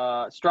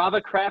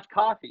Strava Craft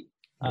Coffee.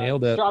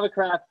 Nailed it. Strava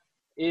Craft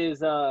is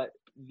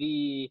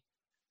the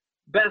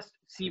best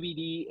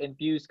CBD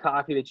infused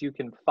coffee that you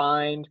can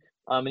find.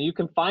 And you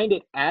can find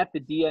it at the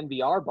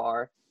DNVR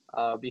bar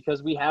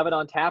because we have it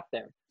on tap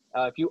there.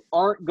 If you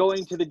aren't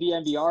going to the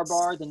DNVR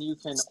bar, then you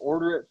can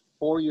order it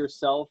for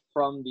yourself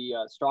from the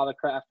Strava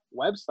Craft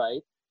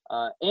website.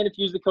 And if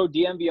you use the code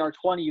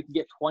DNVR20, you can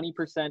get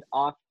 20%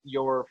 off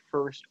your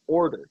first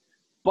order.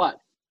 But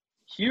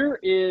here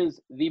is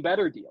the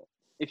better deal.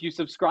 If you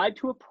subscribe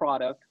to a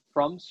product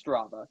from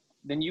Strava,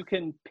 then you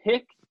can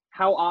pick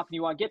how often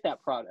you want to get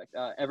that product.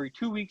 Every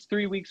 2 weeks,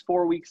 3 weeks,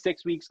 4 weeks,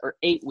 6 weeks, or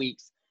 8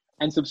 weeks,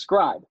 and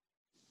subscribe.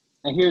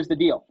 And here's the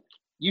deal.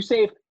 You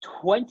save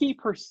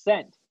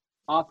 20%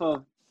 off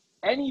of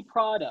any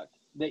product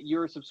that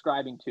you're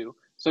subscribing to.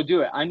 So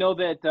do it. I know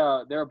that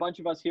there are a bunch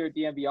of us here at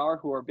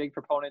DNVR who are big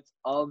proponents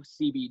of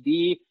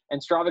CBD,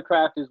 and Strava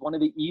Craft is one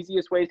of the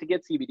easiest ways to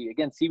get CBD.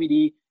 Again,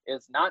 CBD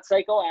is not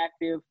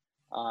psychoactive.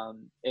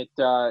 It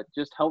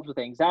just helps with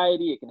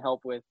anxiety. It can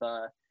help with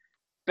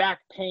back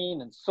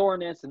pain and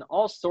soreness and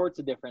all sorts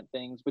of different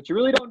things, but you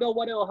really don't know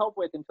what it'll help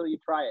with until you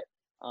try it.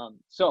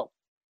 So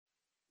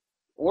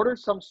order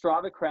some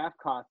Strava Craft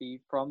coffee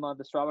from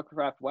the Strava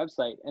Craft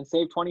website and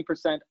save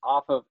 20%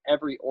 off of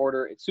every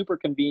order. It's super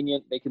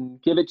convenient. They can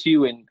give it to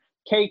you in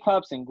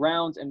K-cups and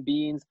grounds and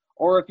beans,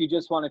 or if you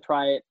just want to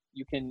try it,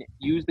 you can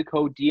use the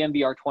code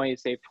DNVR20 to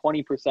save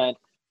 20%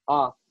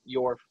 off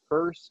your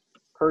first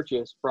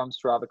purchase from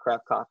Strava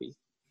Craft coffee.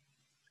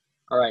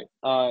 All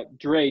right.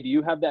 Dre, do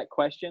you have that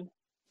question?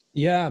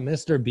 Yeah,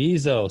 Mr.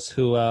 Bezos,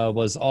 who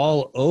was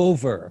all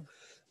over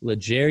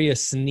L'Jarius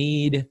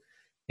Sneed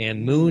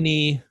and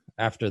Mooney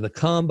after the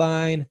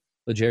combine.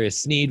 L'Jarius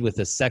Sneed with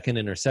his second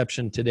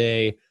interception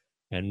today,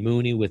 and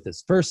Mooney with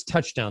his first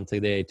touchdown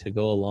today to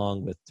go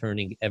along with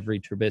turning every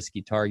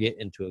Trubisky target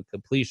into a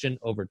completion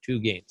over 2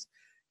 games.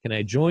 Can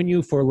I join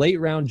you for late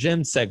round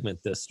gem segment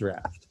this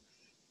draft?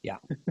 Yeah,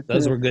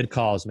 those were good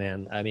calls,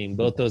 man. I mean,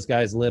 both those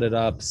guys lit it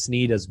up.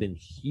 Sneed has been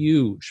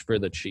huge for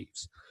the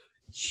Chiefs.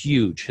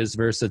 Huge. His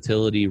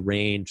versatility,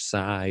 range,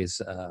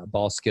 size,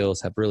 ball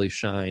skills have really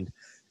shined.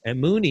 And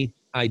Mooney,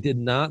 I did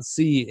not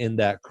see in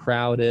that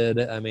crowded.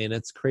 I mean,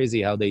 it's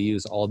crazy how they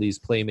use all these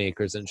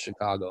playmakers in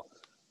Chicago.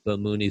 But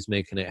Mooney's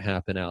making it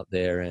happen out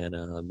there and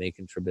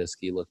making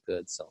Trubisky look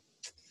good. So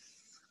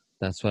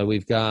that's why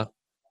we've got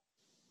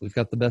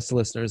the best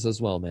listeners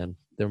as well, man.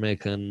 They're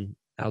making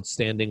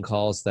outstanding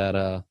calls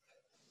that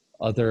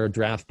other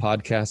draft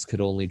podcasts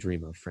could only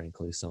dream of,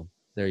 frankly. So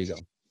there you go.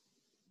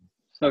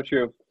 So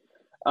true.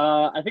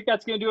 I think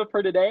that's going to do it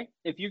for today.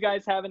 If you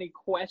guys have any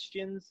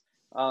questions,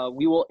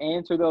 we will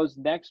answer those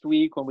next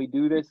week when we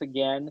do this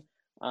again.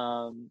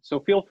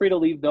 So feel free to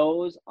leave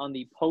those on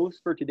the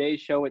post for today's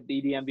show at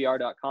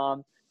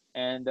ddnvr.com,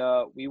 and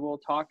we will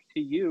talk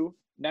to you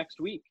next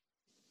week.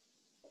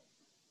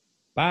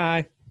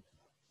 Bye.